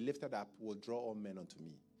I be lifted up, will draw all men unto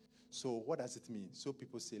me. So what does it mean? So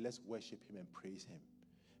people say, let's worship him and praise him.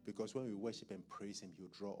 Because when we worship and praise him, he'll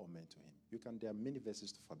draw all men to him. There are many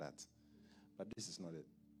verses for that. But this is not it.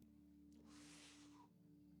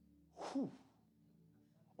 Whew.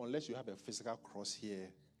 Unless you have a physical cross here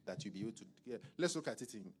that you'll be able to... Let's look at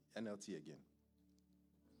it in NLT again.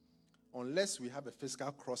 Unless we have a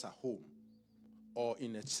physical cross at home or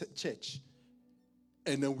in a church,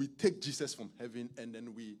 and then we take Jesus from heaven, and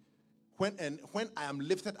then when I am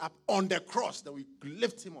lifted up on the cross, then we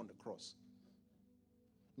lift him on the cross.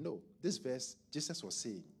 No, this verse, Jesus was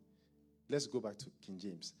saying, let's go back to King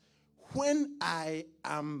James. When I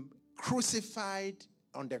am crucified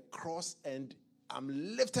on the cross and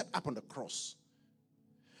I'm lifted up on the cross,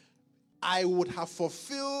 I would have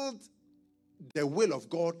fulfilled the will of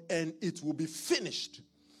God and it will be finished.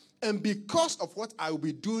 And because of what I will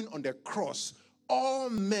be doing on the cross, all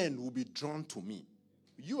men will be drawn to me.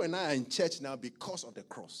 You and I are in church now because of the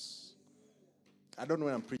cross. I don't know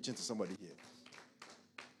when I'm preaching to somebody here.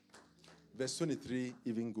 Verse 23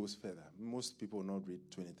 even goes further. Most people will not read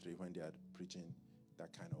 23 when they are preaching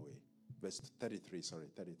that kind of way. Verse 33.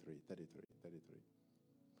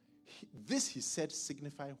 This he said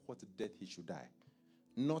signifying what death he should die,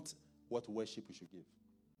 not what worship he should give.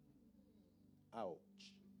 Ouch.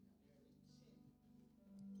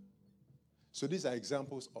 So these are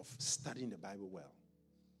examples of studying the Bible well,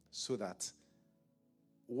 so that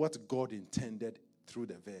what God intended through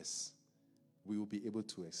the verse, we will be able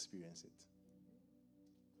to experience it.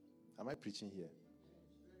 Am I preaching here?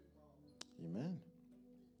 Amen.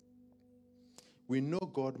 We know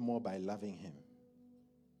God more by loving him.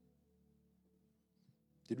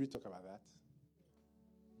 Did we talk about that?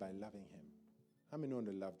 By loving him. How many want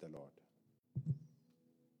to love the Lord?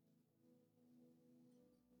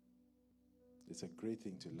 It's a great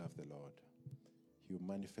thing to love the Lord. He will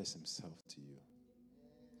manifest himself to you.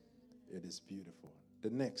 It is beautiful. The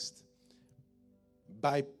next,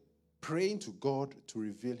 by praying to God to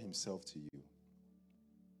reveal himself to you.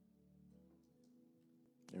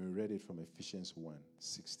 And we read it from Ephesians 1,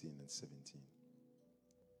 16 and 17.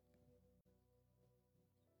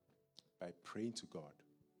 By praying to God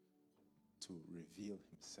to reveal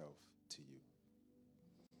himself to you.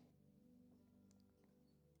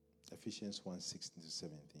 Ephesians 1, 16 to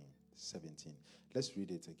 17. Let's read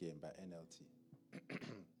it again by NLT.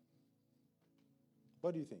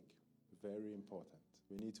 What do you think? Very important.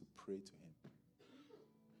 We need to pray to him.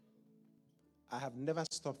 I have never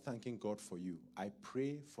stopped thanking God for you. I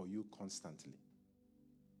pray for you constantly.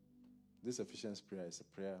 This Ephesians prayer is a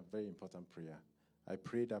prayer, very important prayer. I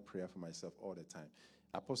pray that prayer for myself all the time.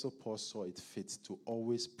 Apostle Paul saw it fit to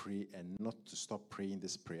always pray and not to stop praying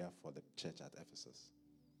this prayer for the church at Ephesus.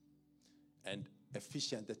 And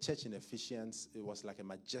the church in Ephesians, it was like a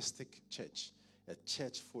majestic church, a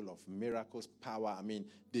church full of miracles, power. I mean,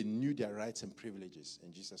 they knew their rights and privileges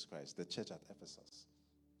in Jesus Christ, the church at Ephesus.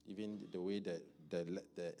 Even the way the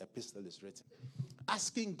epistle is written.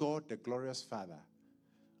 Asking God, the glorious Father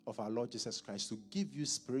of our Lord Jesus Christ, to give you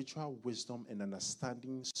spiritual wisdom and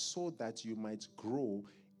understanding so that you might grow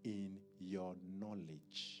in your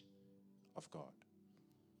knowledge of God.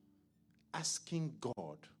 Asking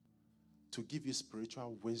God to give you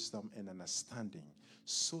spiritual wisdom and understanding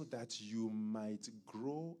so that you might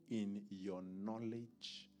grow in your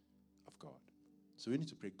knowledge of God. So we need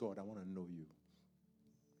to pray, God, I want to know you.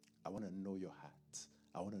 I want to know your heart.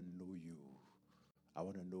 I want to know you. I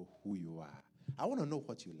want to know who you are. I want to know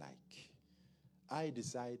what you like. I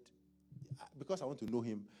decide, because I want to know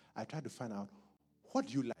him, I try to find out, what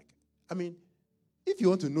do you like? I mean, if you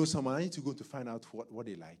want to know someone, I need to go to find out what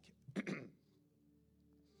they like.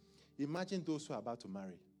 Imagine those who are about to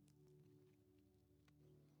marry.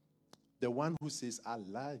 The one who says, I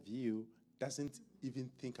love you, doesn't even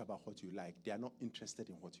think about what you like. They are not interested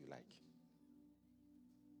in what you like.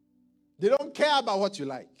 They don't care about what you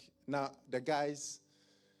like. Now,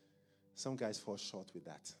 some guys fall short with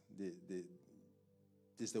that.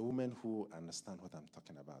 It's the women who understand what I'm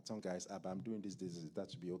talking about. Some guys, I'm doing this, that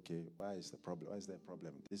should be okay. Why is the problem? Why is there a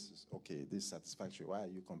problem? This is okay. This is satisfactory. Why are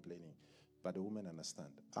you complaining? But the women understand.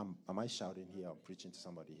 Am I shouting here or preaching to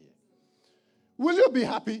somebody here? Will you be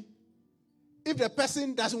happy if the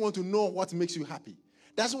person doesn't want to know what makes you happy?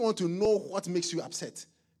 Doesn't want to know what makes you upset?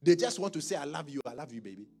 They just want to say, I love you,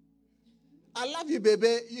 baby. I love you,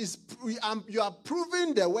 baby. You are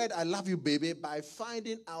proving the word I love you, baby, by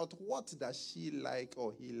finding out what does she like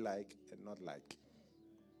or he like and not like.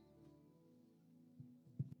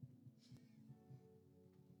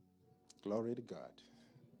 Glory to God.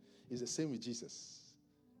 It's the same with Jesus.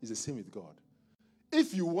 It's the same with God.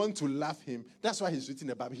 If you want to love him, that's why he's written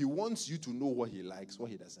the Bible. He wants you to know what he likes, what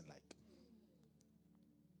he doesn't like.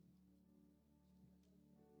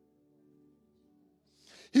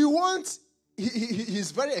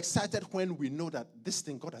 He's very excited when we know that this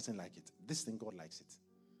thing, God doesn't like it. This thing, God likes it.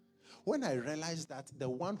 When I realized that the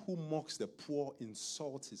one who mocks the poor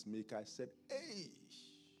insults his maker, I said, hey.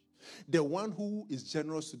 The one who is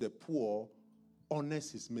generous to the poor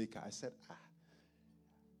honors his maker. I said,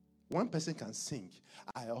 One person can sing,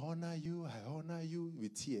 I honor you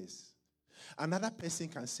with tears. Another person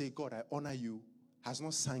can say, God, I honor you, has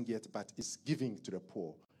not sung yet, but is giving to the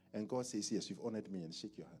poor. And God says, yes, you've honored me, and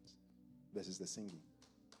shake your hands. Versus the singing.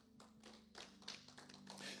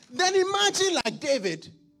 Then imagine like David,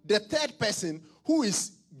 the third person who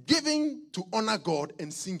is giving to honor God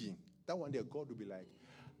and singing. That one day God will be like,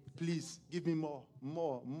 please give me more.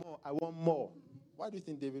 I want more. Why do you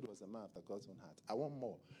think David was a man after God's own heart? I want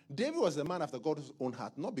more. David was a man after God's own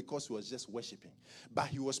heart, not because he was just worshiping, but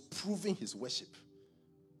he was proving his worship.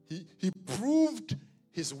 He proved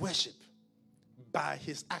his worship by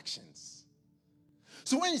his actions.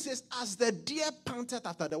 So when he says, as the deer panted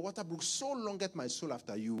after the water brook, so longeth my soul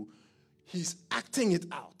after you, he's acting it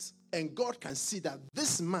out. And God can see that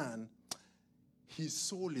this man, his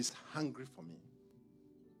soul is hungry for me.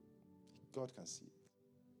 God can see it.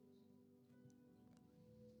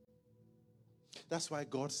 That's why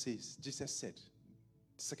God says, Jesus said,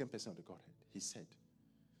 the second person of the Godhead, he said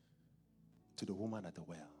to the woman at the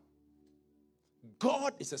well,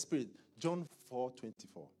 God is a spirit. John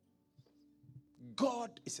 4:24.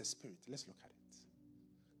 God is a spirit. Let's look at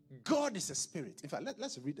it. God is a spirit. In fact,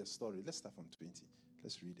 let's read the story. Let's start from 20.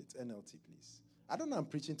 Let's read it. NLT, please. I don't know, I'm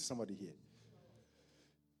preaching to somebody here.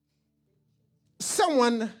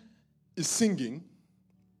 Someone is singing,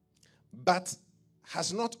 but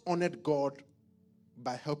has not honored God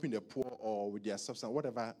by helping the poor or with their substance,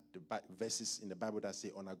 whatever the verses in the Bible that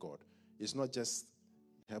say honor God. It's not just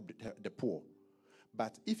help the poor.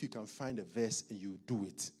 But if you can find a verse and you do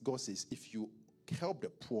it, God says, if you help the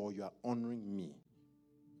poor, you are honoring me.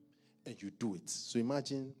 And you do it. So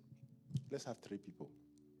imagine, let's have 3 people.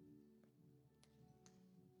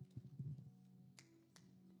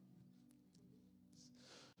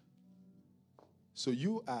 So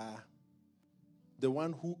you are the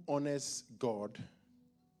one who honors God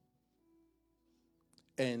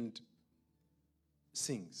and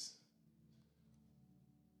sings.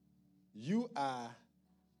 You are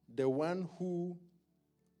the one who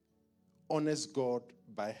honors God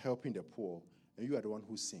by helping the poor, and you are the one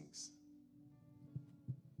who sings.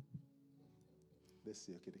 Let's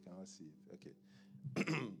see. Okay, they can all see it.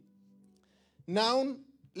 Okay. Now,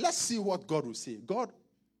 let's see what God will say. God,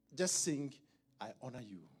 just sing, I honor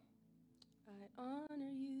you. I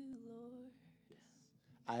honor you, Lord. Yes.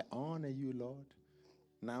 I honor you, Lord.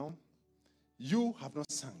 Now, you have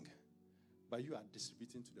not sung, but you are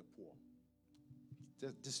distributing to the poor.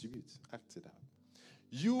 Just distribute. Act it out.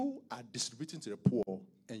 You are distributing to the poor,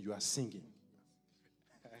 and you are singing.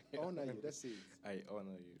 I honor you. That's it. I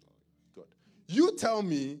honor you, Lord. God. You tell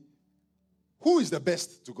me, who is the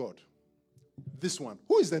best to God? This one.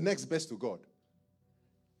 Who is the next best to God?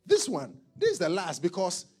 This one. This is the last,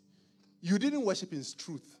 because you didn't worship in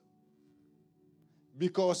truth.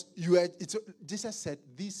 Because Jesus said,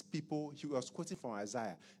 these people, he was quoting from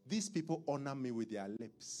Isaiah, these people honor me with their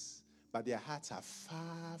lips, but their hearts are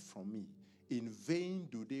far from me. In vain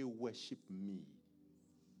do they worship me.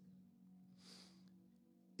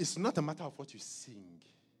 It's not a matter of what you sing.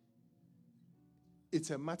 It's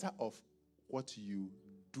a matter of what you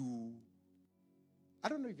do. I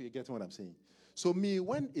don't know if you get what I'm saying. So me,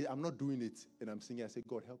 when I'm not doing it and I'm singing, I say,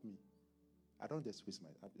 God, help me. I don't just waste my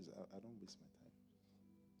time. I don't waste my time.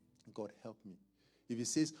 God, help me. If he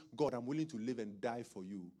says, God, I'm willing to live and die for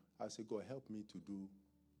you, I'll say, God, help me to do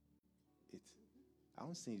it. I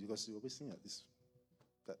don't sing because you always sing at this.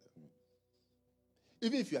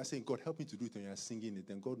 Even if you are saying, God, help me to do it, and you are singing it,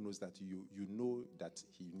 then God knows that you know that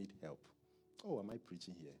he need help. Oh, am I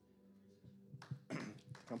preaching here? You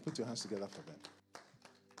can put your hands together for them.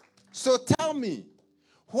 So tell me,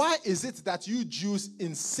 why is it that you Jews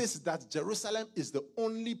insist that Jerusalem is the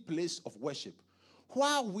only place of worship,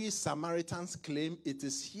 while we Samaritans claim it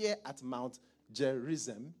is here at Mount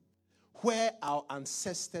Gerizim where our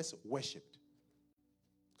ancestors worshipped?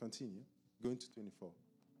 Continue. Going to 24.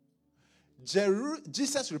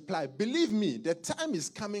 Jesus replied, believe me, the time is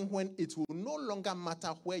coming when it will no longer matter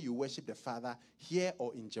where you worship the Father, here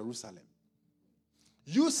or in Jerusalem.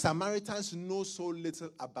 You Samaritans know so little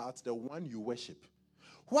about the one you worship,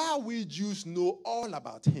 while we Jews know all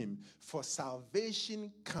about him, for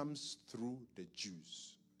salvation comes through the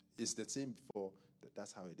Jews. It's the same before,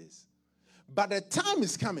 that's how it is. But the time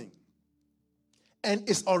is coming, and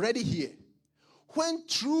it's already here, when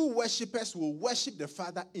true worshippers will worship the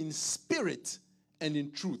Father in spirit and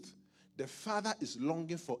in truth. The Father is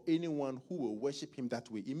longing for anyone who will worship him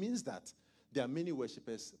that way. It means that there are many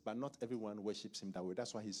worshippers, but not everyone worships him that way.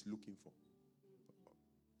 That's why he's looking for.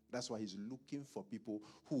 That's why he's looking for people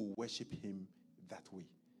who worship him that way,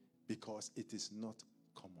 because it is not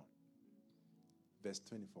common. Verse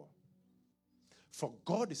 24. For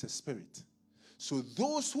God is a spirit, so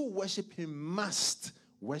those who worship him must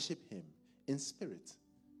worship him in spirit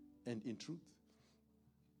and in truth.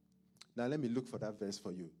 Now let me look for that verse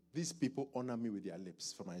for you. These people honor me with their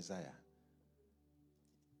lips, from Isaiah.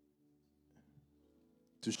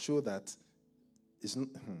 To show that it's not.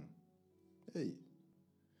 Hey.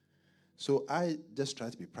 So I just try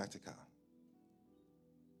to be practical.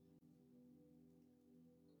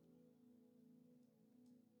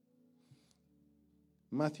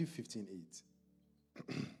 Matthew 15:8.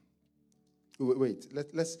 Wait,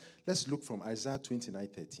 let's look from Isaiah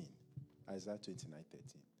 29:13. Isaiah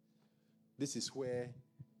 29:13. This is where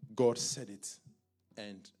God said it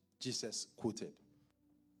and Jesus quoted.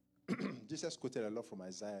 Jesus quoted a lot from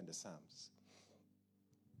Isaiah and the Psalms.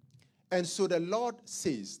 And so the Lord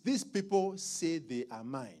says, these people say they are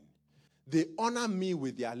mine. They honor me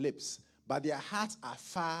with their lips, but their hearts are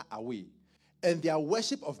far away. And their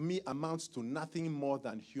worship of me amounts to nothing more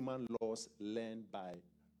than human laws learned by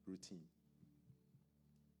routine.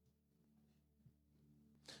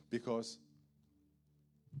 Because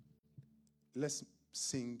let's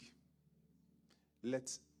sing,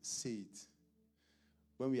 let's say it.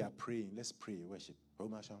 When we are praying, let's pray, worship. Oh,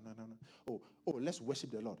 let's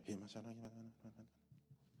worship the Lord.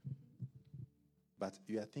 But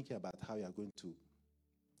you are thinking about how you are going to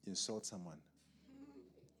insult someone.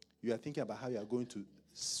 You are thinking about how you are going to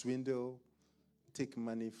swindle, take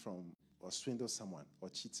money from, or swindle someone, or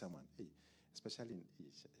cheat someone. Hey, especially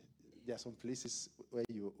there are some places where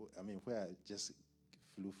where I just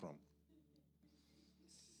flew from.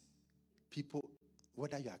 People,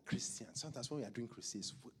 whether you are Christian, sometimes when we are doing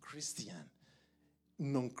crusades, Christian,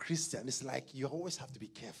 non-Christian, it's like you always have to be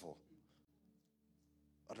careful.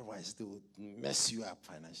 Otherwise, they will mess you up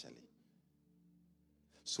financially.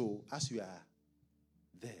 So as you are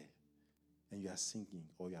there and you are singing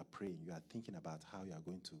or you are praying, you are thinking about how you are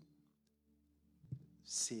going to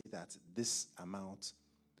say that this amount,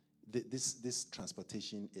 this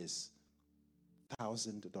transportation is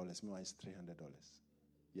 $1,000, meanwhile it's $300.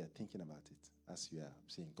 You are thinking about it as you are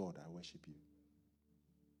saying, God, I worship you.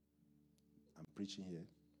 I'm preaching here.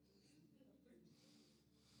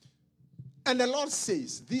 And the Lord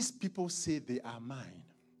says, these people say they are mine.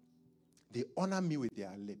 They honor me with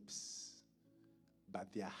their lips,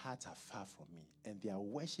 but their hearts are far from me, and their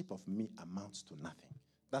worship of me amounts to nothing.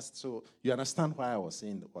 That's so you understand why I was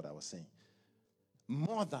saying what I was saying.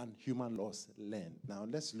 More than human laws learn. Now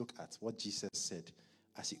let's look at what Jesus said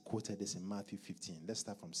as he quoted this in Matthew 15. Let's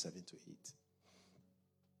start from 7 to 8.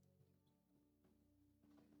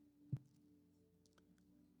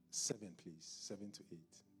 7, please. 7 to 8.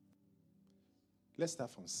 Let's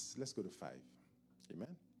go to 5.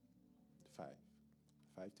 Amen? 5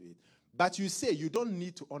 to 8. But you say you don't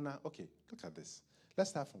need to honor. Okay, look at this. Let's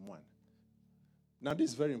start from 1. Now,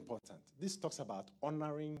 this is very important. This talks about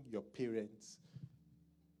honoring your parents.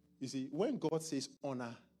 You see, when God says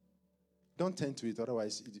honor, don't tend to it,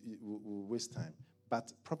 otherwise it will waste time.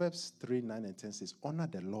 But Proverbs 3, 9, and 10 says, honor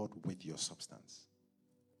the Lord with your substance.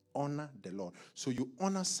 Honor the Lord. So you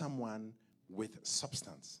honor someone with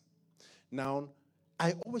substance. Now,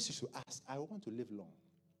 I always used to ask, I want to live long.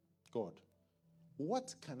 God,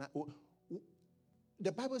 what can I...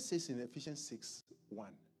 The Bible says in Ephesians 6, 1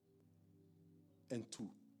 and 2.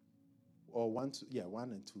 Or 1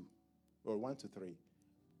 and 2. Or 1 to 3.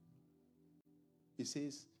 It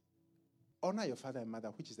says, honor your father and mother,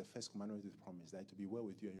 which is the first commandment with promise, that to be well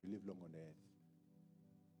with you and you live long on the earth.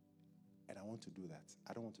 And I want to do that.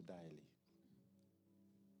 I don't want to die early.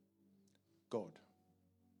 God,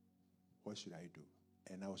 what should I do?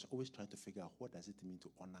 And I was always trying to figure out what does it mean to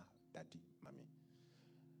honor daddy, mommy.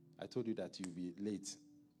 I told you that you'll be late.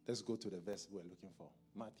 Let's go to the verse we're looking for.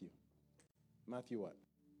 Matthew. Matthew what?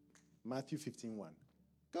 Matthew 15:1.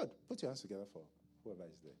 Good. Put your hands together for whoever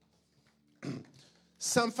is there.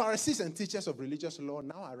 Some Pharisees and teachers of religious law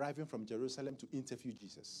now arriving from Jerusalem to interview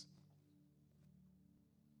Jesus.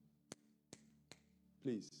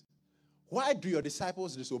 Please. Why do your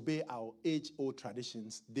disciples disobey our age-old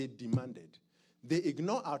traditions? They demanded. They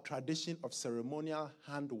ignore our tradition of ceremonial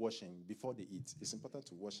hand washing before they eat. It's important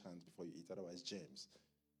to wash hands before you eat, otherwise germs.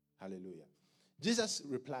 Hallelujah. Jesus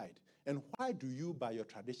replied, and why do you by your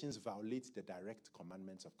traditions violate the direct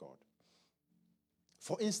commandments of God?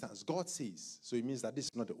 For instance, God says, so it means that this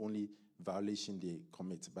is not the only violation they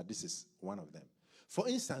commit, but this is one of them. For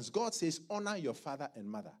instance, God says, honor your father and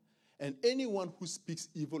mother, and anyone who speaks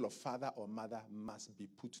evil of father or mother must be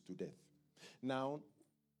put to death. Now,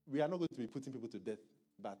 we are not going to be putting people to death,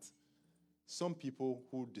 but some people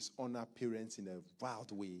who dishonor parents in a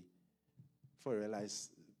wild way, before you realize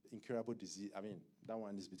incurable disease, that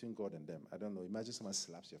one is between God and them. I don't know. Imagine someone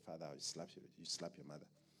slaps your father or you slap your mother.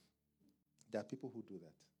 There are people who do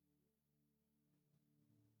that.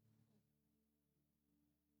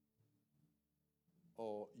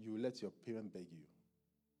 Or you let your parent beg you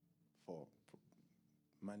for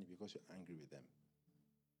money because you're angry with them.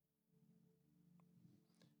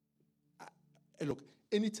 Look,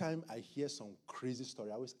 anytime I hear some crazy story,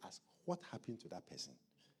 I always ask, what happened to that person?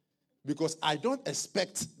 Because I don't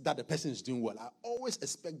expect that the person is doing well. I always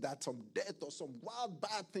expect that some death or some wild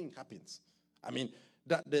bad thing happens.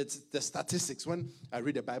 The statistics, when I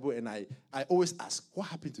read the Bible and I always ask, what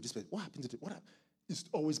happened to this person? What happened to this? It's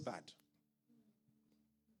always bad.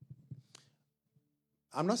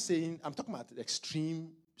 I'm talking about extreme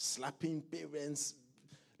slapping parents,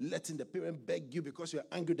 letting the parent beg you because you're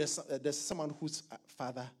angry. There's someone whose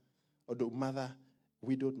father or the mother,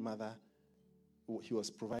 widowed mother, he was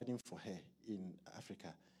providing for her in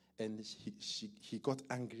Africa. And he got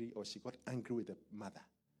angry, or she got angry with the mother.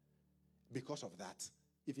 Because of that,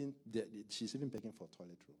 she's even begging for a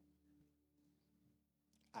toilet roll.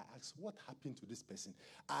 I asked, what happened to this person?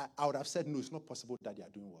 I would have said, no, it's not possible that they are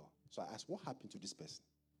doing well. So I asked, what happened to this person?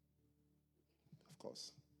 Of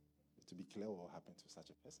course, to be clear what happened to such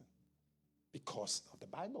a person. Because of the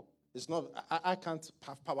Bible. It's not, I can't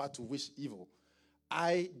have power to wish evil.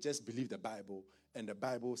 I just believe the Bible, And the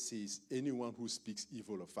Bible says, anyone who speaks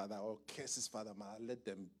evil of father or curses father, let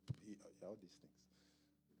them be, all these things.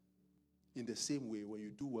 In the same way, when you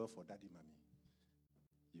do well for daddy, mommy,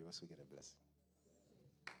 you also get a blessing.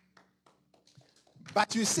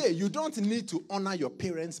 But you say you don't need to honor your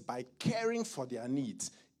parents by caring for their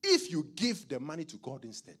needs if you give the money to God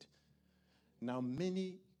instead. Now,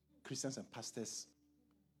 many Christians and pastors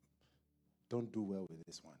don't do well with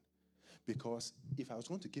this one. Because if I was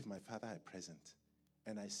going to give my father a present,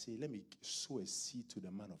 and I say, let me sow a seed to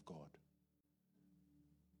the man of God.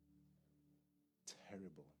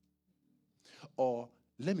 Terrible. Or,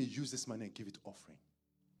 let me use this money and give it offering.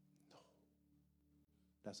 No.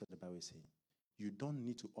 That's what the Bible is saying. You don't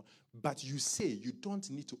need to, but you say you don't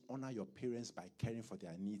need to honor your parents by caring for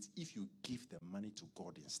their needs if you give the money to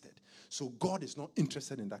God instead. So God is not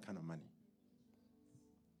interested in that kind of money.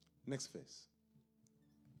 Next verse.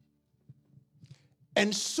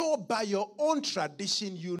 And so by your own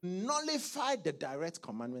tradition, you nullify the direct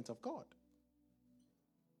commandment of God.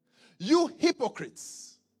 You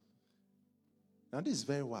hypocrites. Now this is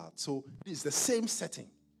very wild. So this is the same setting.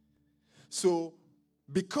 So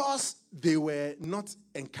because they were not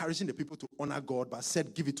encouraging the people to honor God, but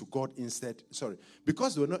said give it to God instead.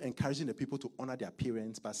 Because they were not encouraging the people to honor their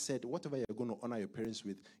parents, but said whatever you're going to honor your parents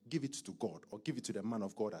with, give it to God or give it to the man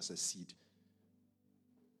of God as a seed.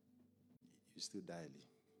 You still die early.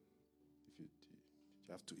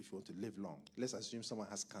 If you want to live long. Let's assume someone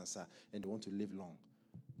has cancer and they want to live long.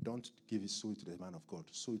 Don't give it, sow it to the man of God.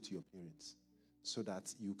 Sow it to your parents so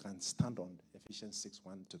that you can stand on Ephesians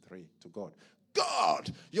 6:1-3 to God.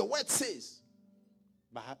 God, your word says.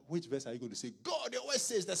 But which verse are you going to say? God, your word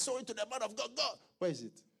says that sow it to the man of God. God, where is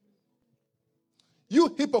it?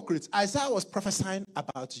 You hypocrites, Isaiah was prophesying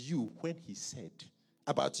about you when he said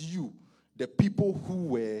about you, the people who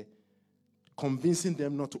were convincing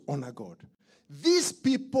them not to honor God. These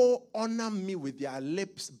people honor me with their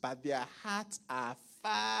lips, but their hearts are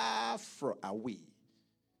far from away.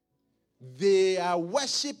 Their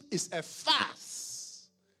worship is a farce,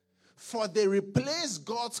 for they replace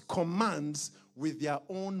God's commands with their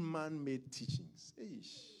own man-made teachings.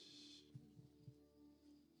 Eesh.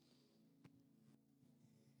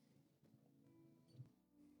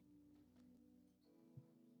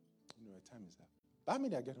 Time is up. But how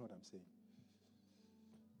many are getting what I'm saying?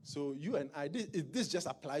 So you and I, this just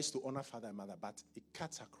applies to honor father and mother, but it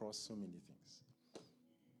cuts across so many things.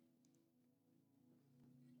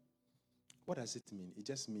 What does it mean? It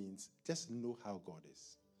just means just know how God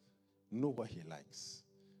is. Know what he likes.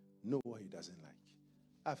 Know what he doesn't like.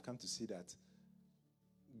 I've come to see that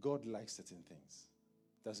God likes certain things,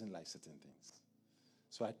 doesn't like certain things.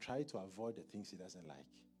 So I try to avoid the things he doesn't like.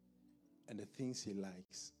 And the things he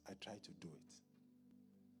likes, I try to do it.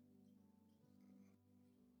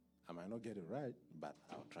 I might not get it right, but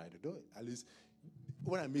I'll try to do it. At least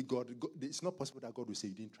when I meet God, it's not possible that God will say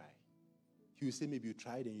you didn't try. He will say maybe you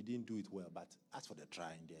tried and you didn't do it well, but as for the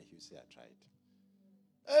trying there, he will say I tried.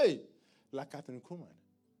 Hey, like Catherine Kuhlman.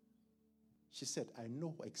 She said, I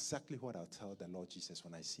know exactly what I'll tell the Lord Jesus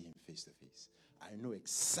when I see him face to face. I know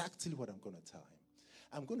exactly what I'm going to tell him.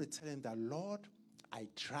 I'm going to tell him that, Lord, I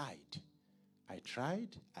tried. I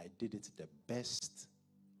did it the best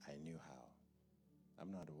I knew how. I'm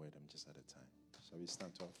not a word, I'm just out of time. Shall we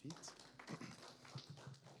stand to our feet?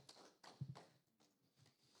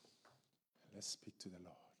 Let's speak to the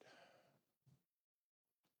Lord.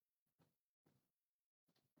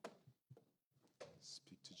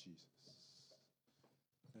 Speak to Jesus.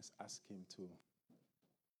 Let's ask him to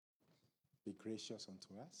be gracious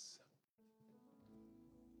unto us.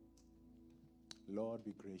 Lord,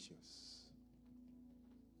 be gracious.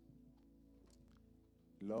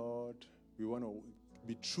 Lord, we want to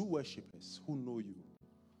be true worshipers who know you,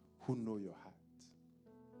 who know your heart.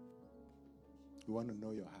 We want to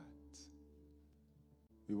know your heart.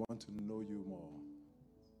 We want to know you more.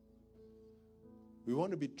 We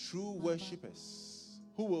want to be true worshipers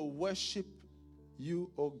who will worship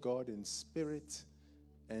you, O God, in spirit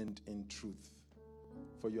and in truth.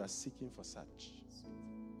 For you are seeking for such.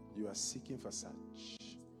 You are seeking for such.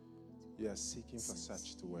 You are seeking for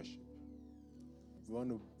such to worship. We want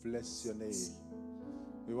to bless your name.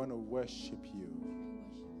 We want to worship you.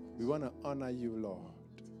 We want to honor you, Lord.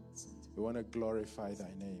 We want to glorify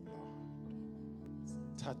thy name, Lord.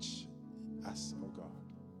 Touch us, oh God.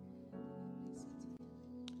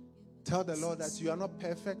 Tell the Lord that you are not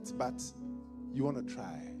perfect, but you want to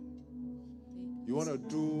try. You want to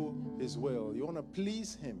do his will. You want to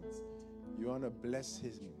please him. You want to bless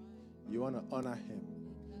him. You want to honor him.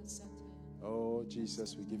 Oh,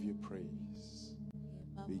 Jesus, we give you praise.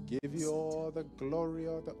 We give you all the glory,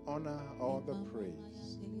 all the honor, all the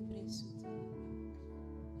praise.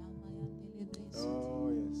 Oh,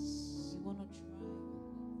 yes. We want to try.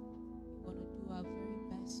 We want to do our very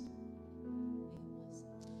best.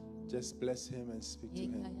 Just bless him and speak to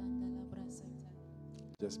him.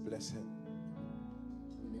 Just bless him.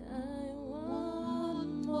 I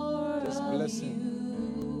want more Just of bless you. him.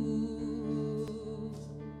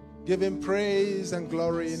 Give him praise and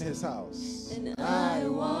glory in his house. And I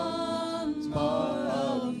want more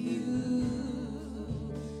of you,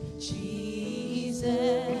 Jesus.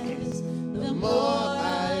 The more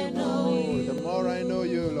I know you, the more I know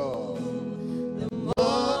you, Lord. the more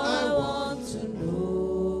I want to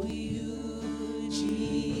know you,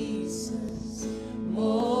 Jesus.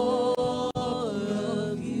 More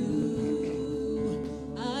of you.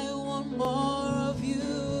 I want more of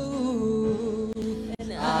you.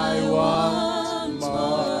 And I want more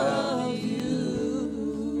of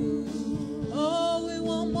you. Oh, we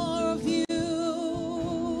want more of you.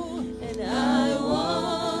 And I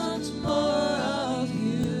want more of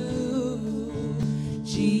you,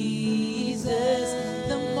 Jesus.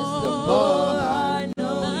 The more I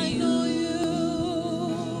know you,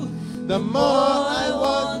 The more I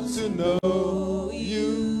want to know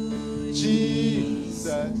you,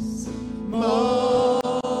 Jesus. More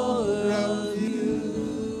of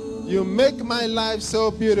you. You make my life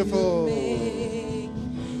so beautiful.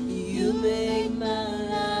 you make my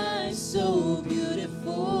life so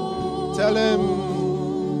beautiful. Tell him.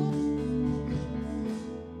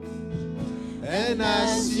 And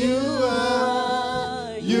as you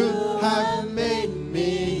are, you have made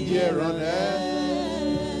me here on earth.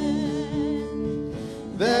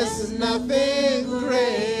 There's nothing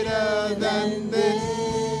greater than this.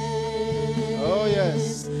 Oh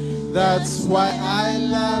yes, that's why I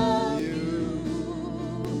love you.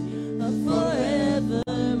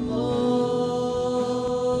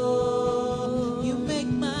 Forevermore. You make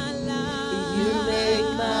my life. You make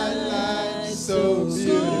my life so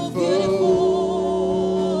beautiful.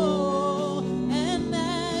 And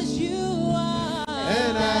as you are,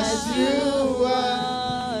 And as you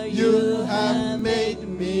are, you have made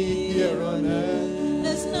me here on earth.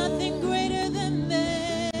 there's nothing greater than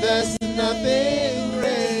this. There's nothing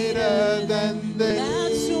greater than this.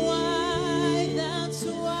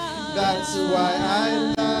 That's why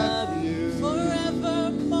I love you.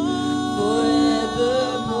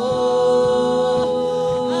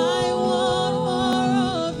 forevermore. I want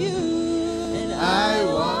more of you. And I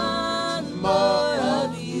want more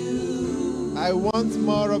of you. I want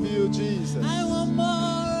more of you, Jesus. I want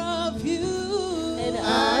more of you. And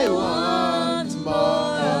I want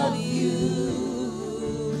more of you.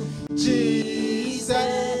 Jesus.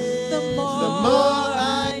 The more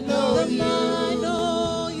I know the you, more I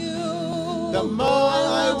know you, the more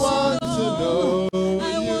I want to know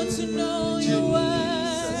I want to know your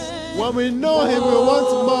word. When we know him, we want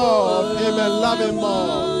more of him and love him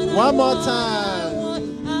more. One more time.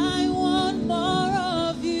 I want more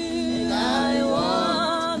of you. I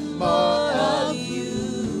want more of you.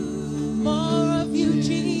 More of you,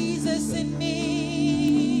 Jesus, in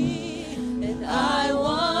me. And I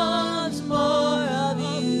want more of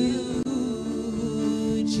you,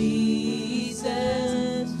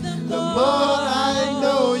 Jesus. The more I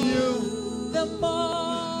know you, the more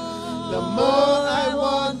I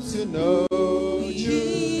want to know you,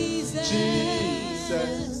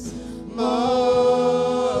 Jesus.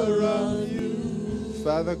 More of you.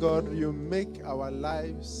 Father God, you make our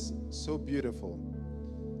lives so beautiful.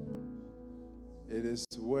 It is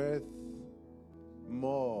worth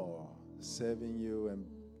more serving you and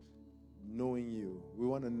knowing you. We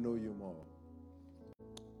want to know you more.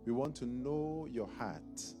 We want to know your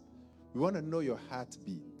heart. We want to know your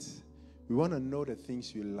heartbeat. We want to know the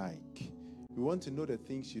things you like. We want to know the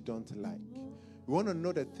things you don't like. We want to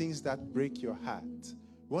know the things that break your heart.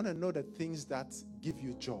 We want to know the things that give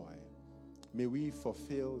you joy. May we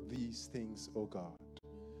fulfill these things, O God.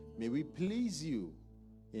 May we please you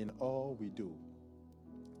in all we do.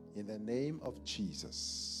 In the name of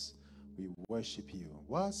Jesus, we worship you.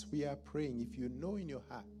 Whilst we are praying, if you know in your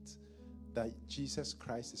heart that Jesus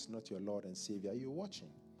Christ is not your Lord and Savior, you're watching,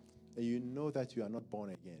 and you know that you are not born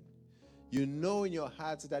again. You know in your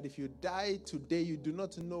heart that if you die today, you do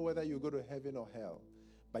not know whether you go to heaven or hell,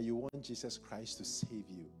 but you want Jesus Christ to save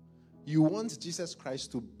you. You want Jesus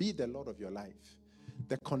Christ to be the Lord of your life.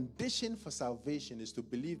 The condition for salvation is to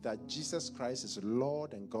believe that Jesus Christ is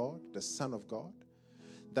Lord and God, the Son of God,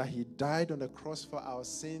 that he died on the cross for our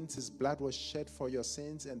sins, his blood was shed for your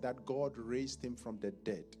sins, and that God raised him from the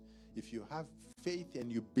dead. If you have faith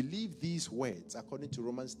and you believe these words, according to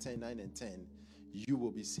Romans 10:9 and 10, you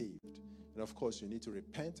will be saved. And of course, you need to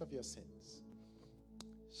repent of your sins.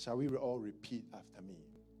 Shall we all repeat after me?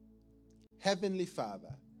 Heavenly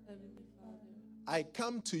Father, Heavenly Father, I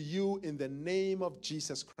come to you in the name of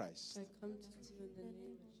Jesus Christ. I come to you in the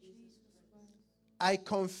name of Jesus Christ. I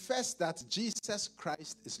confess that Jesus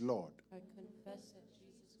Christ is Lord. I confess that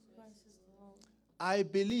Jesus Christ is Lord. I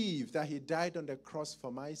believe that he died on the cross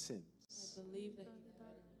for my sins. I believe that he died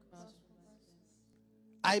on the cross for my sins.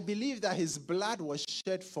 I believe that his blood was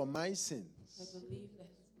shed for my sins. I believe that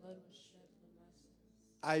his blood was shed for my sins.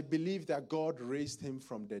 I believe that God raised him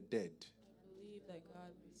from the dead. I believe that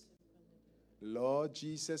God raised him from the dead. Lord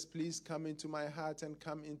Jesus, please come into my heart and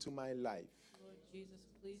come into my life. Lord Jesus,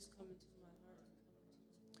 please come into my heart and come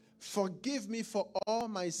into my life. Forgive me for all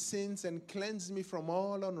my sins and cleanse me from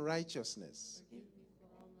all unrighteousness. Forgive me for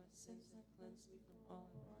all my sins and cleanse me from all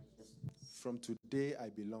unrighteousness. From today, I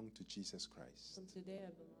belong to Jesus Christ. From today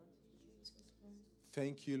I belong to Jesus Christ.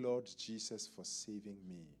 Thank you, Lord Jesus, for saving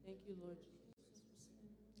me. Thank you, Lord Jesus, for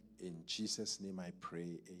saving me. In Jesus' name I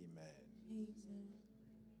pray, amen. Amen.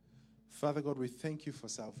 Father God, we thank you for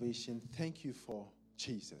salvation. Thank you for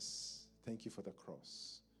Jesus. Thank you for the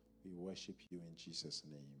cross. We worship you in Jesus'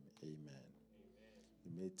 name. Amen.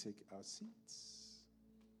 You may take our seats.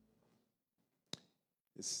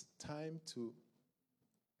 It's time to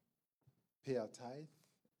pay our tithe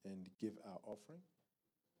and give our offering.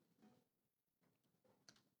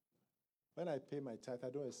 When I pay my tithe, I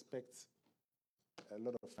don't expect a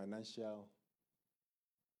lot of financial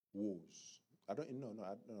woes.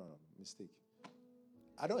 Mistake.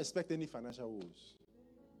 I don't expect any financial woes.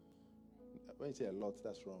 When you say a lot,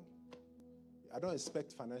 that's wrong. I don't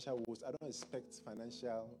expect financial woes. I don't expect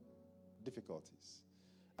financial difficulties.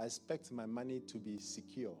 I expect my money to be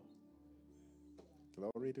secure.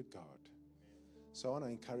 Glory to God. So I want to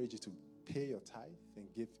encourage you to pay your tithe and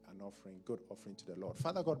give an offering, good offering to the Lord.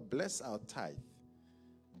 Father God, bless our tithe.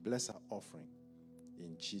 Bless our offering.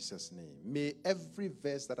 In Jesus' name. May every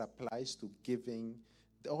verse that applies to giving,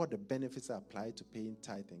 all the benefits that apply to paying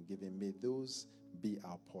tithe and giving, may those be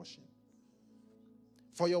our portion.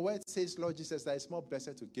 For your word says, Lord Jesus, that it's more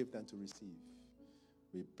blessed to give than to receive.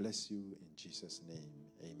 We bless you in Jesus' name.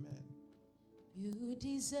 Amen. You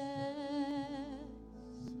deserve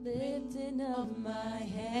lifting of my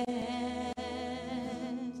hands.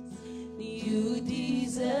 You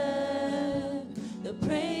deserve the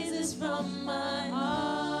praises from my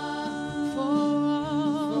heart for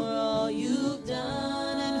all you've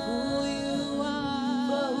done and who you are.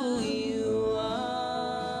 For who you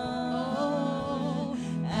are.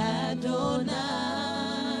 Adonai,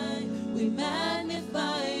 we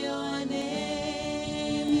magnify your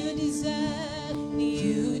name. You deserve.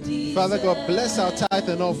 Father God, bless our tithe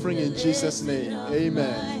and offering in Jesus' name.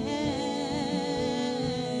 Amen.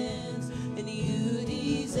 And you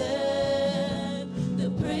deserve the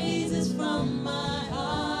praises from my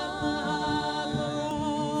heart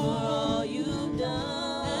for all you've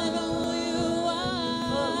done and who you are.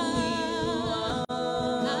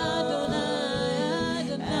 Adonai,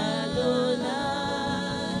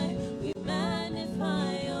 we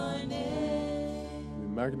magnify your name. We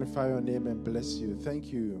magnify your name and bless you. Thank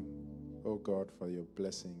you, oh God, for your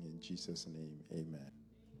blessing in Jesus' name. Amen.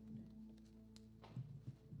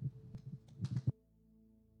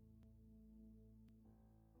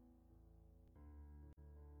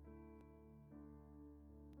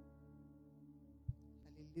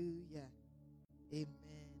 Hallelujah. Amen.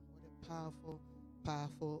 What a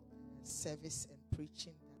powerful service and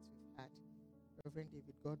preaching that we've had. Reverend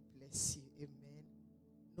David, God bless you. Amen.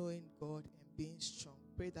 Knowing God and being strong.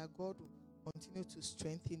 Pray that God will continue to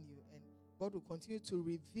strengthen you and God will continue to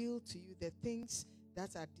reveal to you the things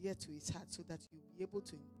that are dear to his heart so that you'll be able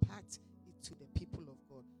to impart it to the people of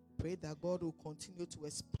God. Pray that God will continue to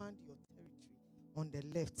expand your territory on the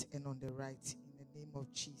left and on the right in the name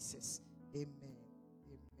of Jesus. Amen.